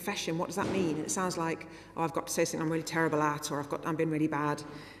word confession, what does that mean? And it sounds like, oh, I've got to say something I'm really terrible at, or I'm being really bad.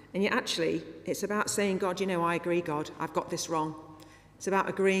 And yet actually, it's about saying, God, you know, I agree, God, I've got this wrong. It's about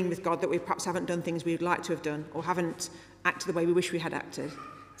agreeing with God that we perhaps haven't done things we would like to have done, or haven't acted the way we wish we had acted.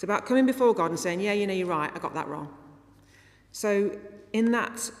 It's about coming before God and saying, yeah, you know, you're right, I got that wrong. So in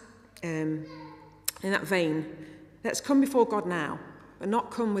that vein, let's come before God now, but not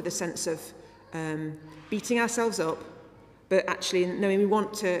come with a sense of beating ourselves up, but actually knowing we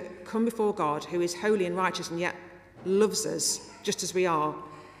want to come before God, who is holy and righteous and yet loves us just as we are.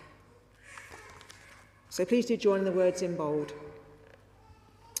 So please do join in the words in bold.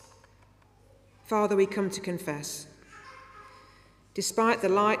 Father, we come to confess. Despite the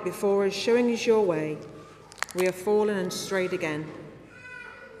light before us showing us your way, we have fallen and strayed again.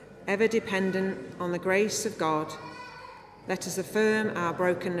 Ever dependent on the grace of God, let us affirm our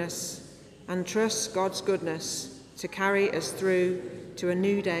brokenness and trust God's goodness to carry us through to a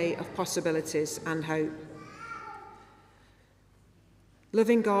new day of possibilities and hope.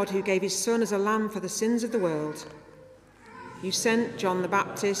 Loving God, who gave his Son as a lamb for the sins of the world, you sent John the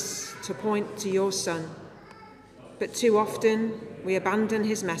Baptist to point to your Son, but too often we abandon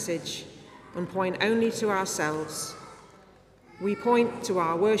his message and point only to ourselves. We point to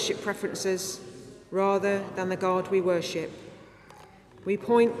our worship preferences rather than the God we worship. We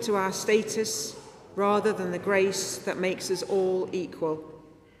point to our status rather than the grace that makes us all equal.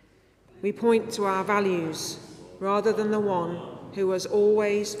 We point to our values rather than the one who has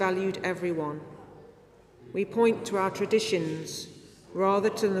always valued everyone. We point to our traditions rather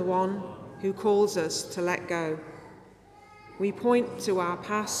than the one who calls us to let go. We point to our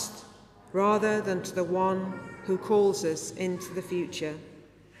past rather than to the one who calls us into the future.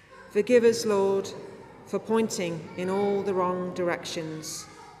 Forgive us, Lord, for pointing in all the wrong directions.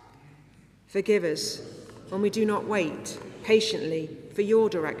 Forgive us when we do not wait patiently for your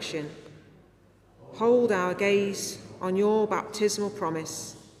direction. Hold our gaze on your baptismal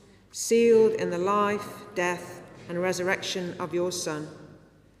promise, sealed in the life, death, and resurrection of your Son.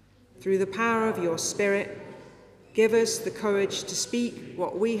 Through the power of your Spirit, give us the courage to speak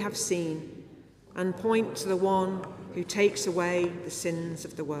what we have seen and point to the one who takes away the sins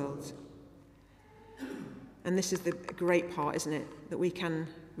of the world. And this is the great part, isn't it? That we can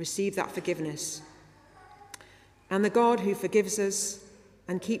receive that forgiveness. And the God who forgives us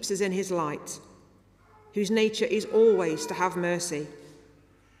and keeps us in his light, whose nature is always to have mercy,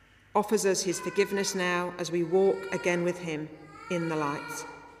 offers us his forgiveness now as we walk again with him in the light.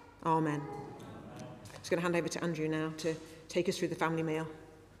 Amen. I'm just going to hand over to Andrew now to take us through the family meal.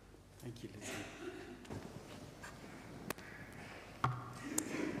 Thank you, Lizzie.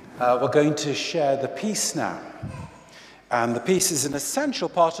 We're going to share the peace now. And the peace is an essential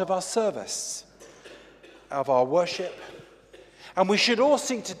part of our service, of our worship. And we should all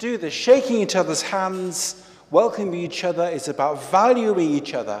seek to do this. Shaking each other's hands, welcoming each other is about valuing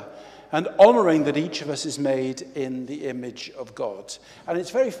each other and honouring that each of us is made in the image of God. And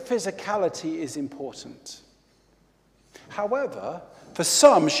its very physicality is important. However, for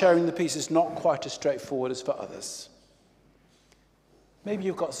some, sharing the peace is not quite as straightforward as for others. Maybe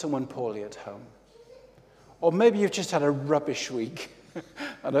you've got someone poorly at home. Or maybe you've just had a rubbish week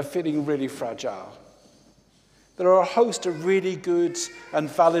and are feeling really fragile. There are a host of really good and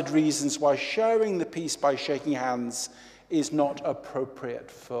valid reasons why sharing the peace by shaking hands is not appropriate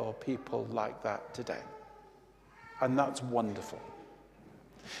for people like that today. And that's wonderful.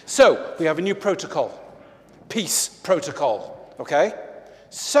 So, we have a new protocol. Peace protocol, okay?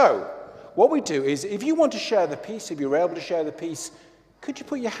 So, what we do is, if you want to share the peace, if you're able to share the peace, could you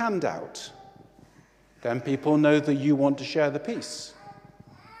put your hand out? Then people know that you want to share the peace.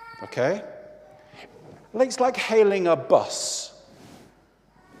 Okay? It's like hailing a bus.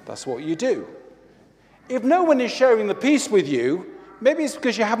 That's what you do. If no one is sharing the peace with you, maybe it's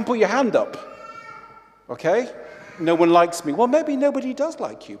because you haven't put your hand up. Okay? No one likes me. Well, maybe nobody does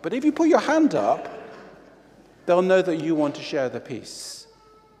like you. But if you put your hand up, they'll know that you want to share the peace.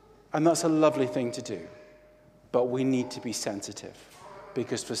 And that's a lovely thing to do. But we need to be sensitive,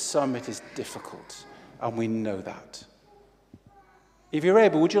 because for some it is difficult, and we know that. If you're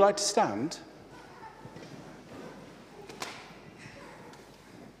able, would you like to stand?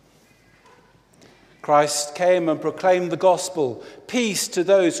 Christ came and proclaimed the gospel, peace to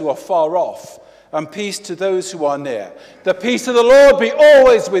those who are far off, and peace to those who are near. The peace of the Lord be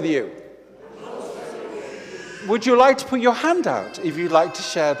always with you. Would you like to put your hand out if you'd like to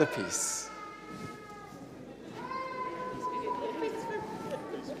share the peace?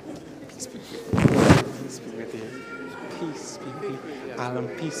 Alan,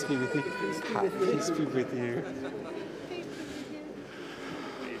 peace be with you. Pat, peace be with you.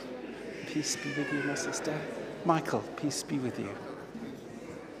 Peace be with you, my sister. Michael, peace be with you.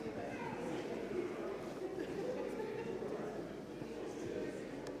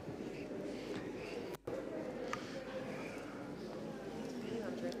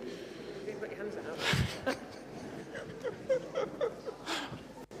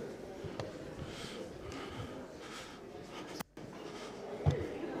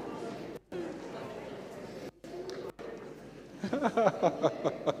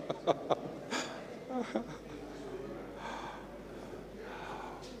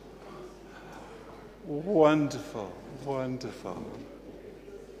 Wonderful, wonderful.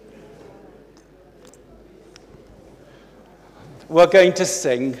 We're going to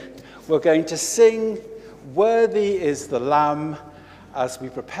sing. We're going to sing, Worthy is the Lamb, as we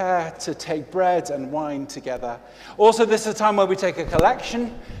prepare to take bread and wine together. Also, this is a time where we take a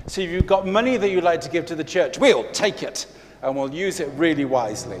collection. So if you've got money that you'd like to give to the church, we'll take it and we'll use it really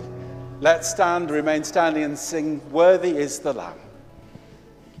wisely. Let's stand, remain standing and sing, Worthy is the Lamb.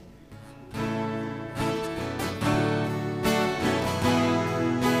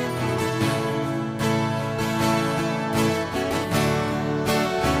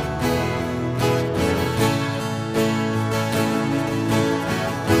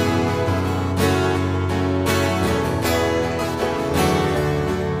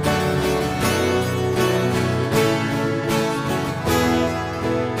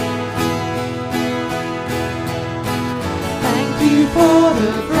 Thank you.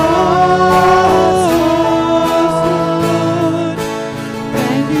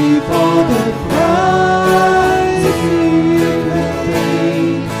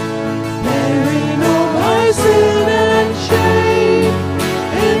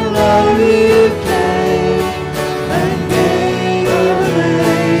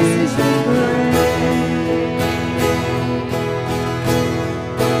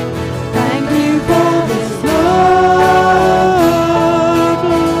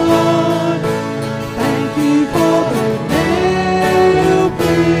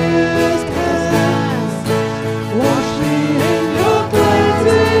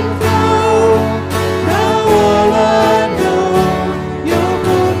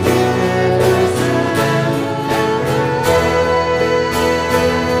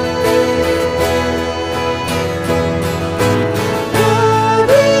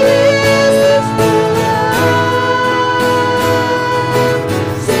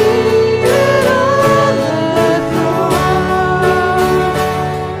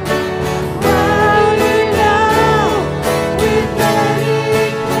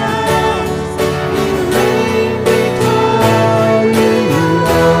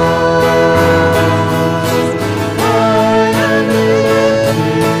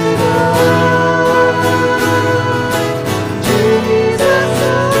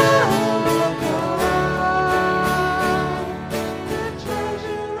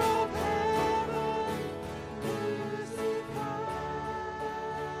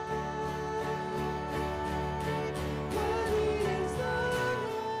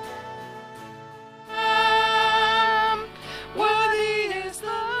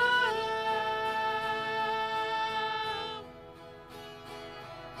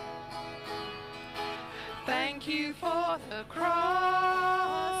 Thank you for the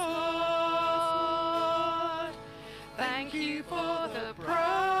cross, Lord. Thank you for the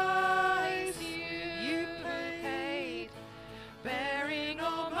price you paid, bearing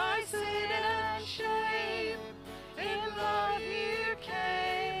all my sin and shame. In love you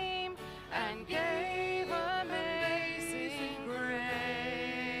came and gave amazing grace.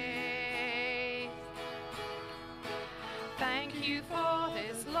 Thank you for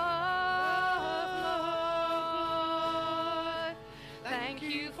this love, Lord. Thank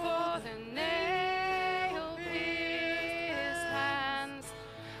you for the nail-pierced hands.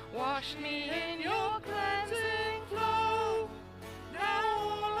 Wash me in your cleansing flow. Now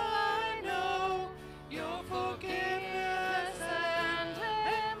all I know, your forgiveness and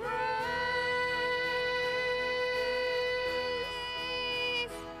embrace.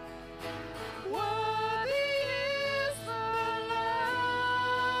 Worthy is the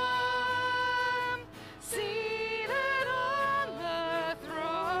Lamb, seated on the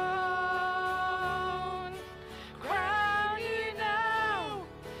throne. Crown you now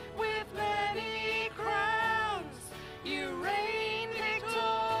with many crowns. You reign victorious.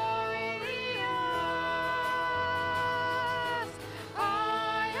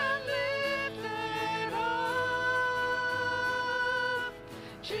 High and lifted up,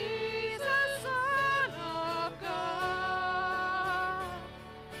 Jesus, Son of God,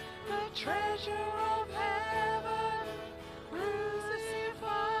 the treasure of heaven, crucified.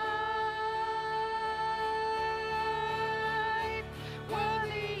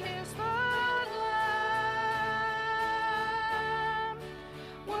 Worthy is the Lamb.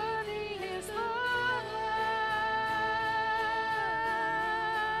 Worthy is the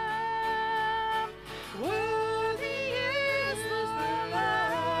Lamb. Worthy is the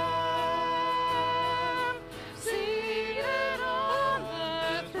Lamb, seated on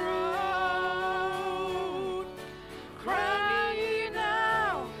the throne. Crown you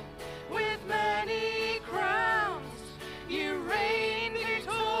now with many crowns. You reign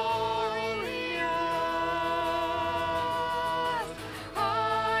victorious.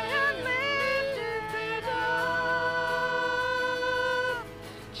 High and lifted up,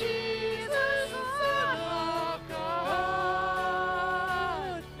 Jesus, Son of God,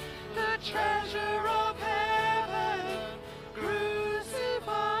 the treasure of heaven,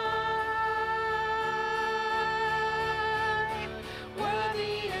 crucified.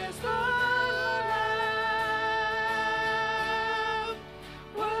 Worthy is the Lamb.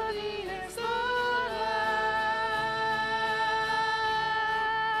 Worthy is the Lamb.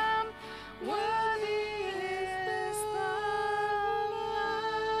 Worthy is the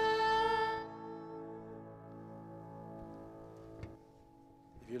Lamb.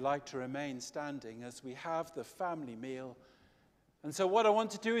 If you'd like to remain standing as we have the family meal. And so what I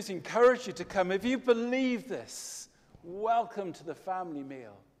want to do is encourage you to come. If you believe this, welcome to the family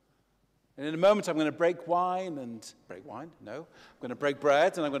meal. And in a moment I'm going to break wine and... Break wine? No. I'm going to break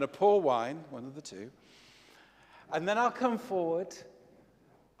bread and I'm going to pour wine, one of the two. And then I'll come forward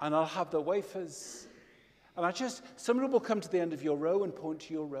and I'll have the wafers. And somebody will come to the end of your row and point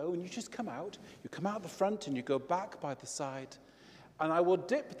to your row, and you just come out. You come out the front and you go back by the side. And I will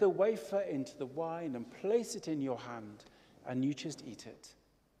dip the wafer into the wine and place it in your hand, and you just eat it.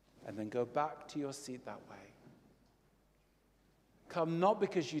 And then go back to your seat that way. Come not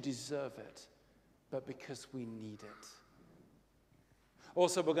because you deserve it, but because we need it.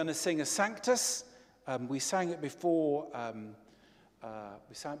 Also, we're going to sing a Sanctus. We sang it before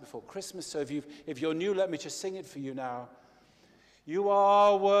Christmas. So if you're new, let me just sing it for you now. You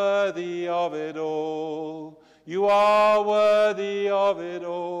are worthy of it all. You are worthy of it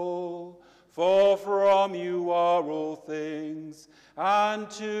all. For from you are all things, and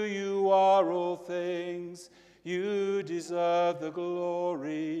to you are all things. You deserve the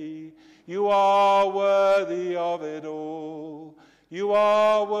glory. You are worthy of it all. You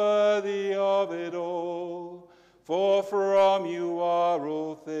are worthy of it all. For from you are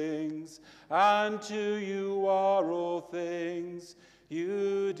all things, and to you are all things.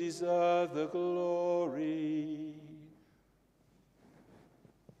 You deserve the glory.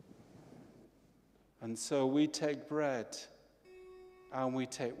 And so we take bread and we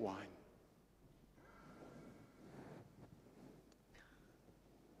take wine.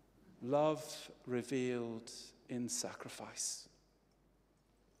 Love revealed in sacrifice.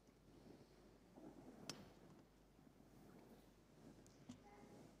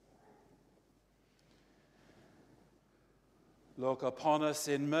 Look upon us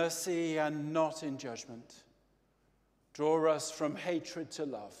in mercy and not in judgment. Draw us from hatred to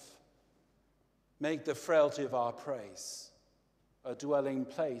love. Make the frailty of our praise a dwelling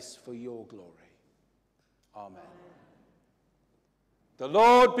place for your glory. Amen. The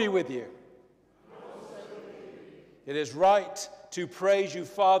Lord be with you. It is right to praise you,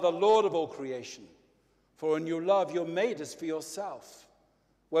 Father, Lord of all creation. For in your love you made us for yourself.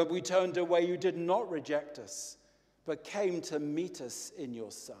 When we turned away, you did not reject us, but came to meet us in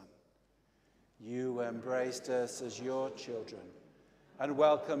your Son. You embraced us as your children and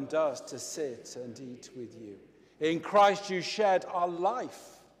welcomed us to sit and eat with you. In Christ you shed our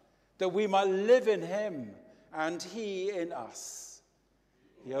life, that we might live in him and he in us.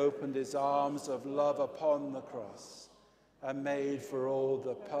 He opened his arms of love upon the cross and made for all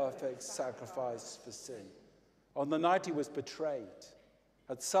the perfect sacrifice for sin. On the night he was betrayed,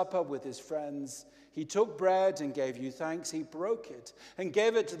 at supper with his friends, he took bread and gave you thanks. He broke it and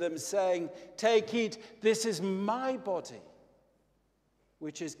gave it to them, saying, "Take, eat, this is my body,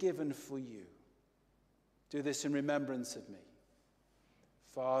 which is given for you. Do this in remembrance of me."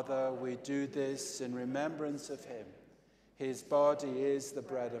 Father, we do this in remembrance of him. His body is the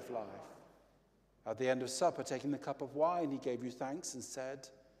bread of life. At the end of supper, taking the cup of wine, he gave you thanks and said,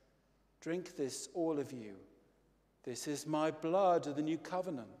 "Drink this, all of you. This is my blood of the new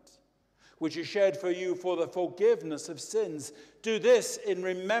covenant, which is shed for you for the forgiveness of sins. Do this in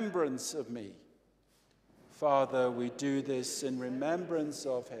remembrance of me." Father, we do this in remembrance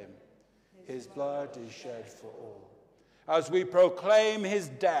of him. His blood is shed for all. As we proclaim his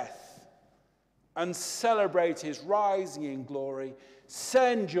death and celebrate his rising in glory,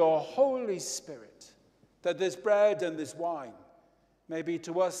 send your Holy Spirit, that this bread and this wine may be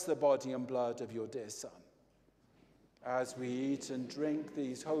to us the body and blood of your dear Son. As we eat and drink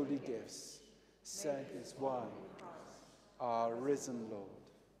these holy gifts, send his wine, our risen Lord.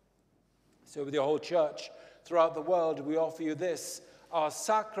 So with your whole church throughout the world, we offer you this, our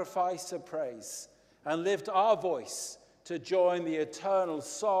sacrifice of praise, and lift our voice to join the eternal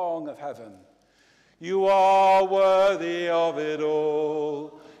song of heaven. You are worthy of it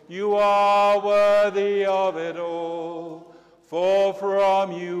all. You are worthy of it all. For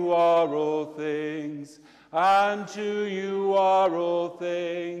from you are all things, and to you are all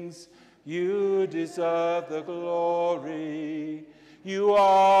things. You deserve the glory. You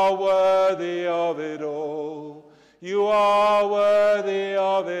are worthy of it all. You are worthy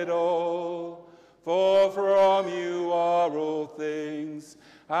of it all. For from you are all things,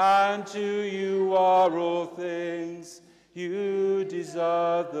 and to you are all things. You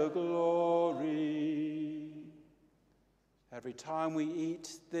deserve the glory. Every time we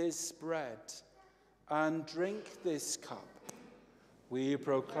eat this bread and drink this cup, we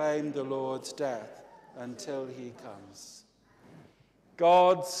proclaim the Lord's death until he comes.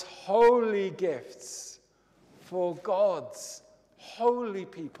 God's holy gifts for God's holy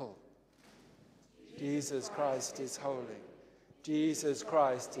people. Jesus Christ is holy. Jesus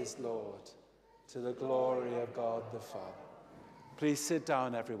Christ is Lord, to the glory of God the Father. Please sit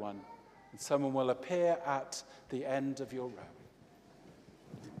down, everyone, and someone will appear at the end of your row.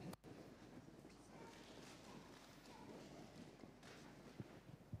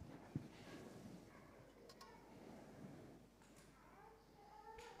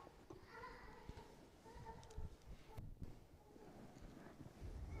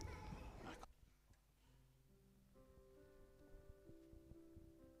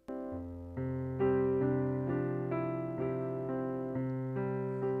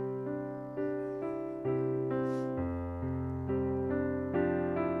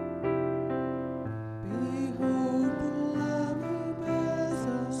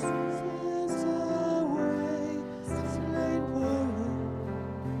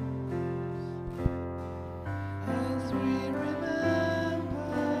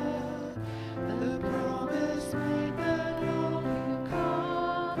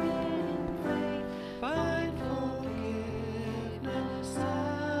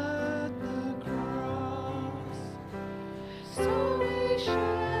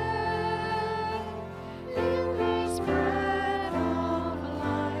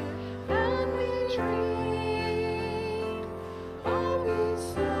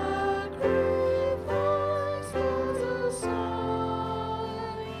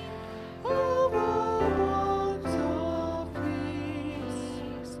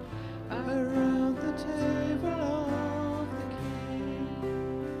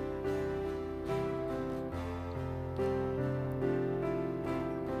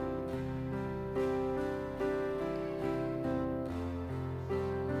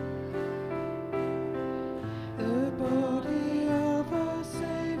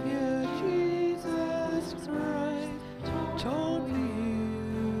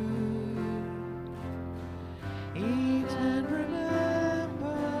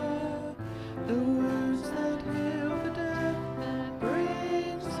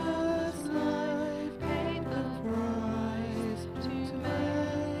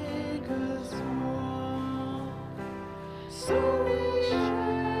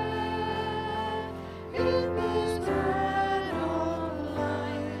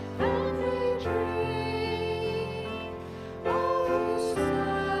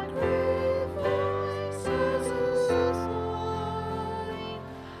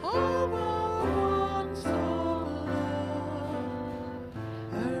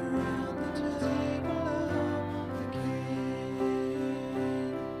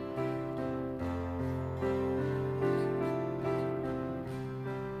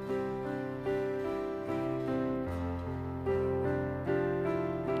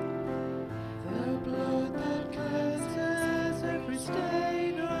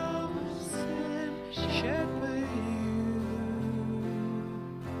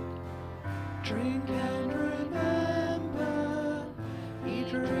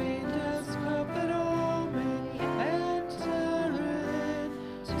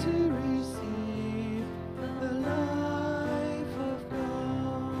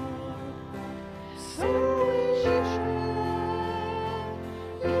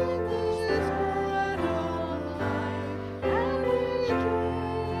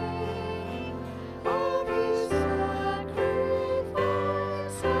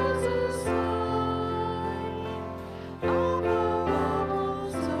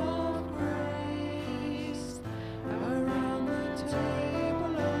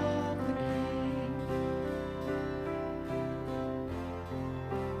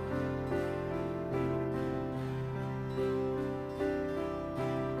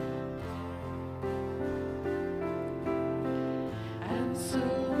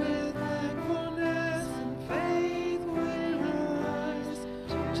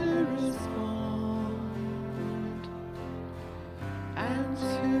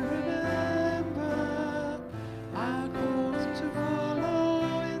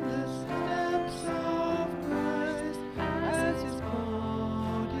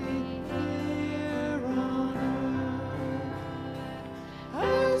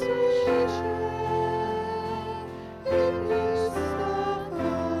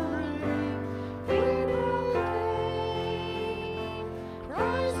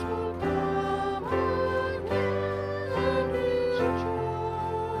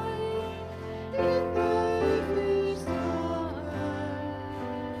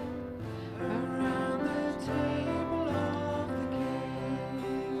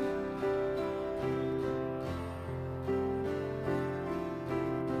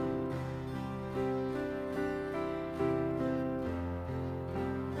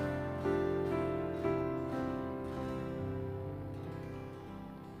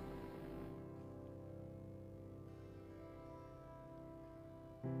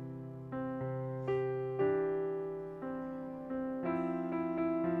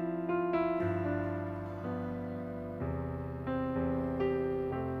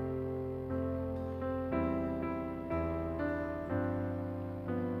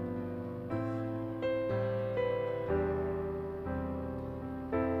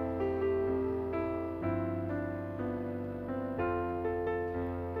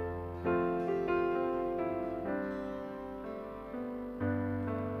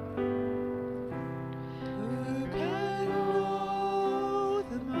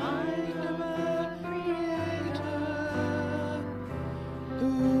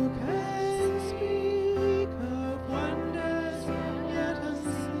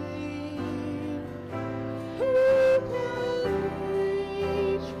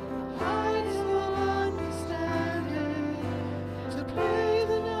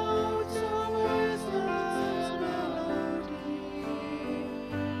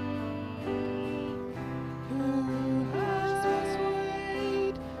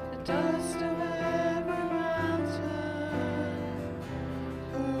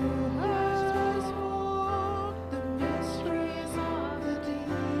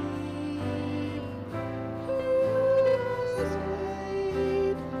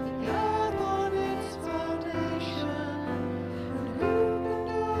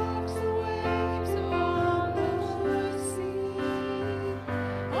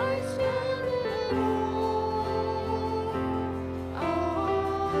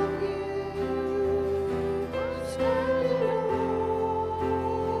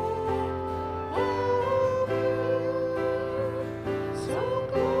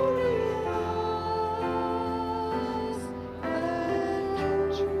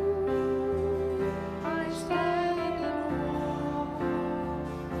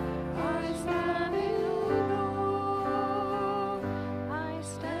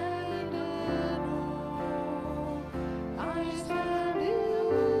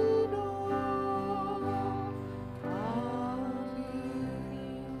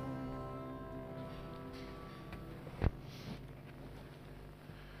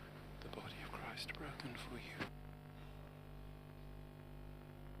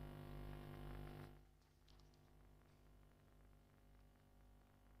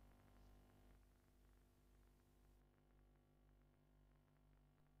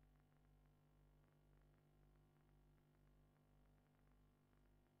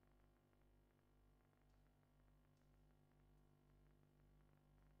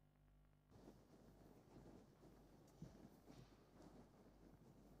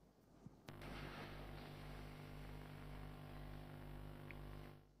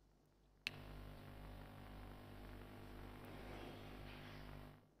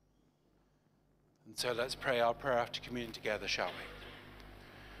 So let's pray our prayer after communion together, shall we?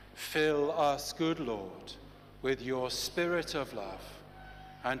 Fill us, good Lord, with your spirit of love,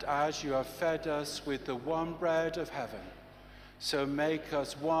 and as you have fed us with the one bread of heaven, so make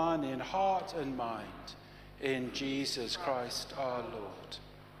us one in heart and mind, in Jesus Christ our Lord.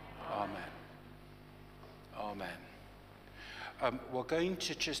 Amen. Amen. We're going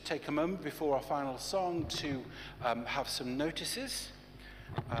to just take a moment before our final song to have some notices.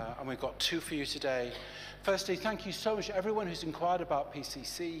 And we've got two for you today. Firstly, thank you so much to everyone who's inquired about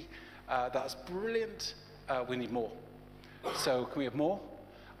PCC. That's brilliant. We need more. So can we have more?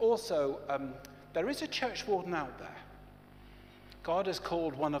 Also, there is a church warden out there. God has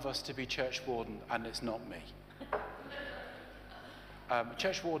called one of us to be church warden, and it's not me.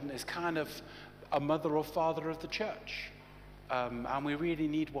 Church warden is kind of a mother or father of the church. And we really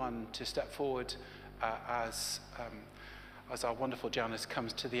need one to step forward as our wonderful Janice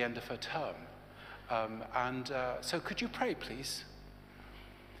comes to the end of her term. So could you pray, please?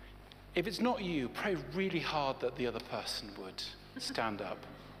 If it's not you, pray really hard that the other person would stand up,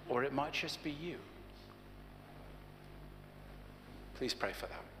 or it might just be you. Please pray for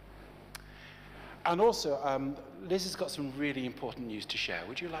that. And also, Liz has got some really important news to share.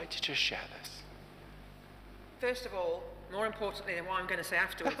 Would you like to just share this? First of all, more importantly than what I'm going to say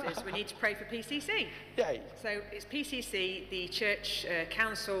afterwards, is we need to pray for PCC. Yay. So it's PCC, the church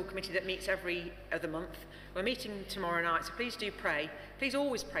council committee that meets every other month. We're meeting tomorrow night, so please do pray. Please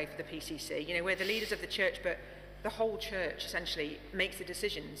always pray for the PCC. You know, we're the leaders of the church, but the whole church essentially makes the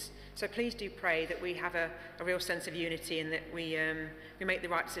decisions. So please do pray that we have a real sense of unity and that we make the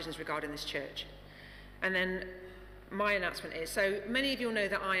right decisions regarding this church. And then my announcement is, so many of you will know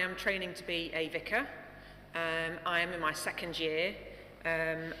that I am training to be a vicar. I am in my second year,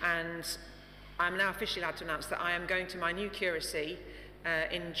 and I'm now officially allowed to announce that I am going to my new curacy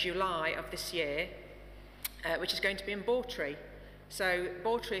in July of this year, which is going to be in Bawtry. So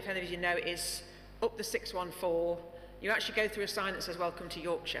Bawtry, if any of you know, is up the 614. You actually go through a sign that says "Welcome to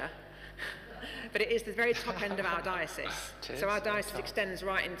Yorkshire," but it is the very top end of our diocese. So our diocese extends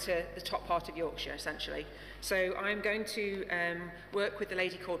right into the top part of Yorkshire, essentially. So I'm going to work with a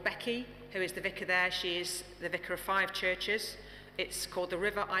lady called Becky, who is the vicar there. She is the vicar of 5 churches. It's called the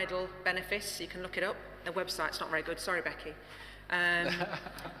River Idle Benefice. You can look it up. The website's not very good. Sorry, Becky. So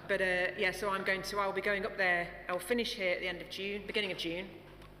I'll be going up there. I'll finish here at the end of June, beginning of June,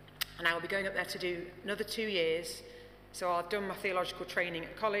 and I will be going up there to do another 2 years. So I've done my theological training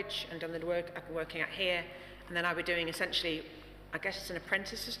at college and done the work I've been working at here, and then I'll be doing essentially, I guess it's an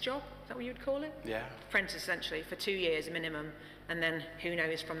apprentice's job. Is that what you would call it? Yeah. Apprentice, essentially, for 2 years minimum, and then who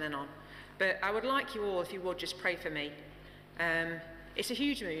knows from then on. But I would like you all, if you would, just pray for me. It's a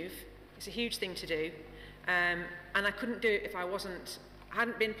huge move. It's a huge thing to do. And I couldn't do it if I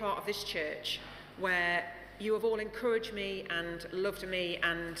hadn't been part of this church where you have all encouraged me and loved me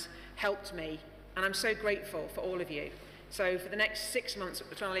and helped me. And I'm so grateful for all of you. So for the next 6 months,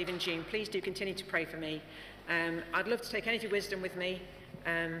 until I leave in June, please do continue to pray for me. I'd love to take any of your wisdom with me.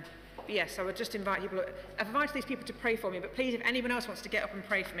 Yes, I would just invite people. I've invited these people to pray for me, but please, if anyone else wants to get up and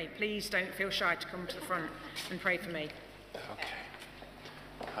pray for me, please don't feel shy to come to the front and pray for me.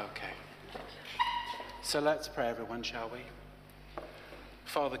 Okay. So let's pray, everyone, shall we?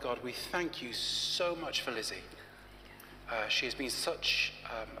 Father God, we thank you so much for Lizzie. She has been such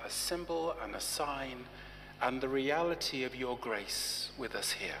a symbol and a sign and the reality of your grace with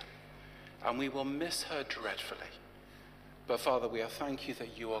us here. And we will miss her dreadfully. But Father, we thank you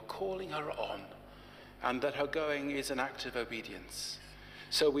that you are calling her on and that her going is an act of obedience.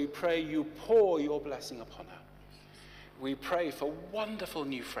 So we pray you pour your blessing upon her. We pray for wonderful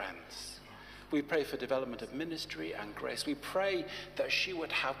new friends. We pray for development of ministry and grace. We pray that she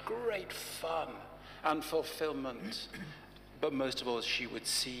would have great fun and fulfillment. But most of all, she would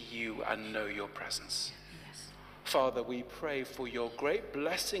see you and know your presence. Yes. Father, we pray for your great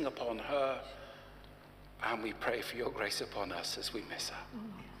blessing upon her. And we pray for your grace upon us as we miss her.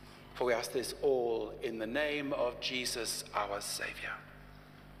 For we ask this all in the name of Jesus, our Saviour.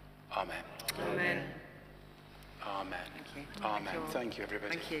 Amen. Amen. Amen. Thank you. Amen. Thank you,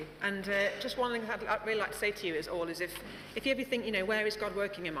 everybody. Thank you. And just one thing I'd really like to say to you is if you ever think, where is God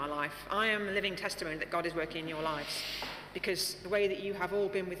working in my life? I am a living testimony that God is working in your lives. Because the way that you have all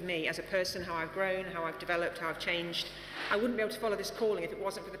been with me as a person, how I've grown, how I've developed, how I've changed, I wouldn't be able to follow this calling if it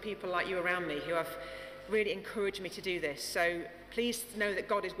wasn't for the people like you around me who have really encouraged me to do this. So please know that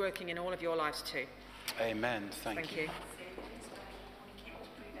God is working in all of your lives too. Amen. Thank you.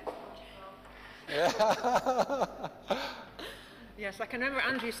 Yes, I can remember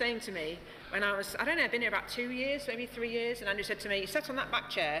Andrew saying to me when I don't know, I've been here about 2 years, maybe 3 years, and Andrew said to me, he sat on that back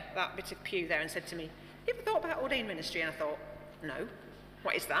chair, that bit of pew there, and said to me, "You ever thought about ordained ministry?" And I thought, no,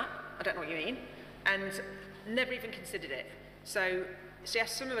 what is that? I don't know what you mean. And never even considered it. So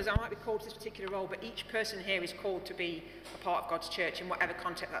yes, some of us might be called to this particular role, but each person here is called to be a part of God's church in whatever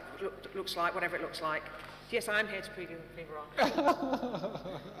context that looks like, whatever it looks like. Yes, I'm here to prove you wrong.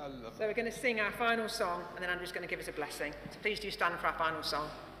 So we're going to sing our final song, and then Andrew's going to give us a blessing. So please do stand for our final song.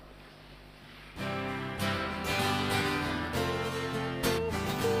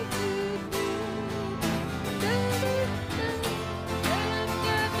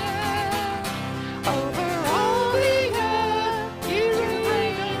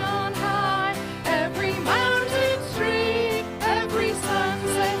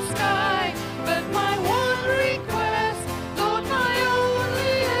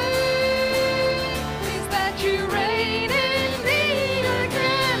 You reign in me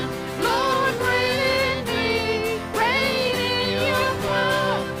again, Lord.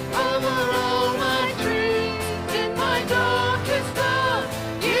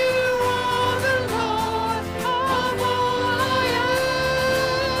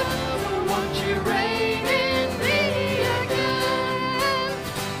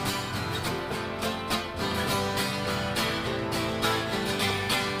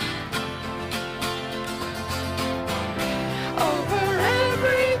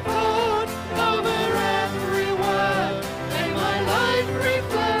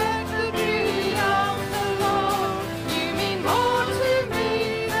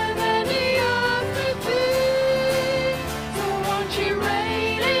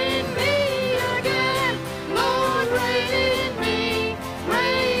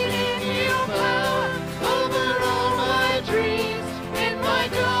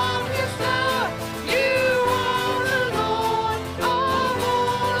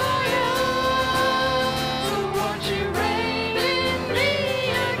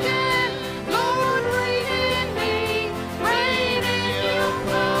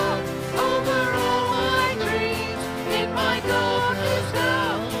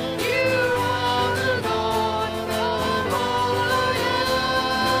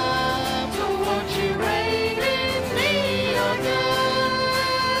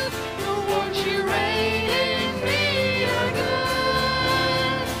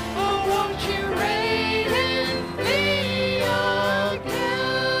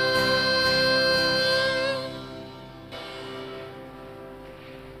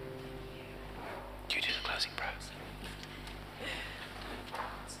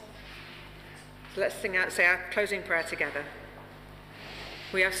 So let's say our closing prayer together.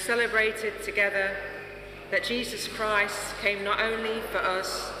 We have celebrated together that Jesus Christ came not only for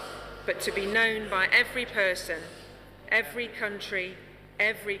us, but to be known by every person, every country,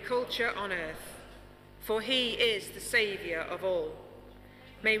 every culture on earth, for he is the Saviour of all.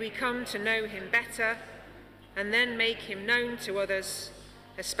 May we come to know him better and then make him known to others,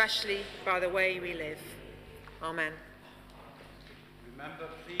 especially by the way we live. Amen. Remember,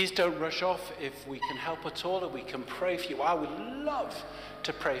 please don't rush off. If we can help at all and we can pray for you, I would love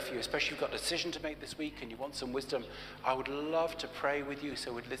to pray for you, especially if you've got a decision to make this week and you want some wisdom. I would love to pray with you.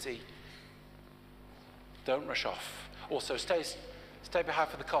 So with Lizzie, don't rush off. Also, stay behind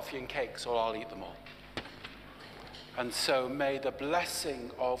for the coffee and cakes, or I'll eat them all. And so may the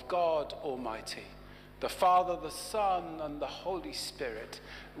blessing of God Almighty, the Father, the Son, and the Holy Spirit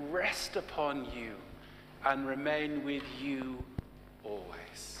rest upon you and remain with you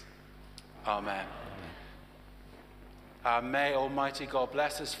always. Amen. May Almighty God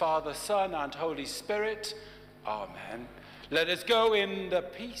bless us, Father, Son, and Holy Spirit. Amen. Let us go in the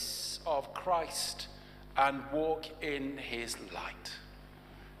peace of Christ and walk in his light.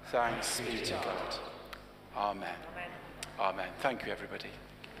 Thanks be to God. Amen. Amen. Thank you, everybody.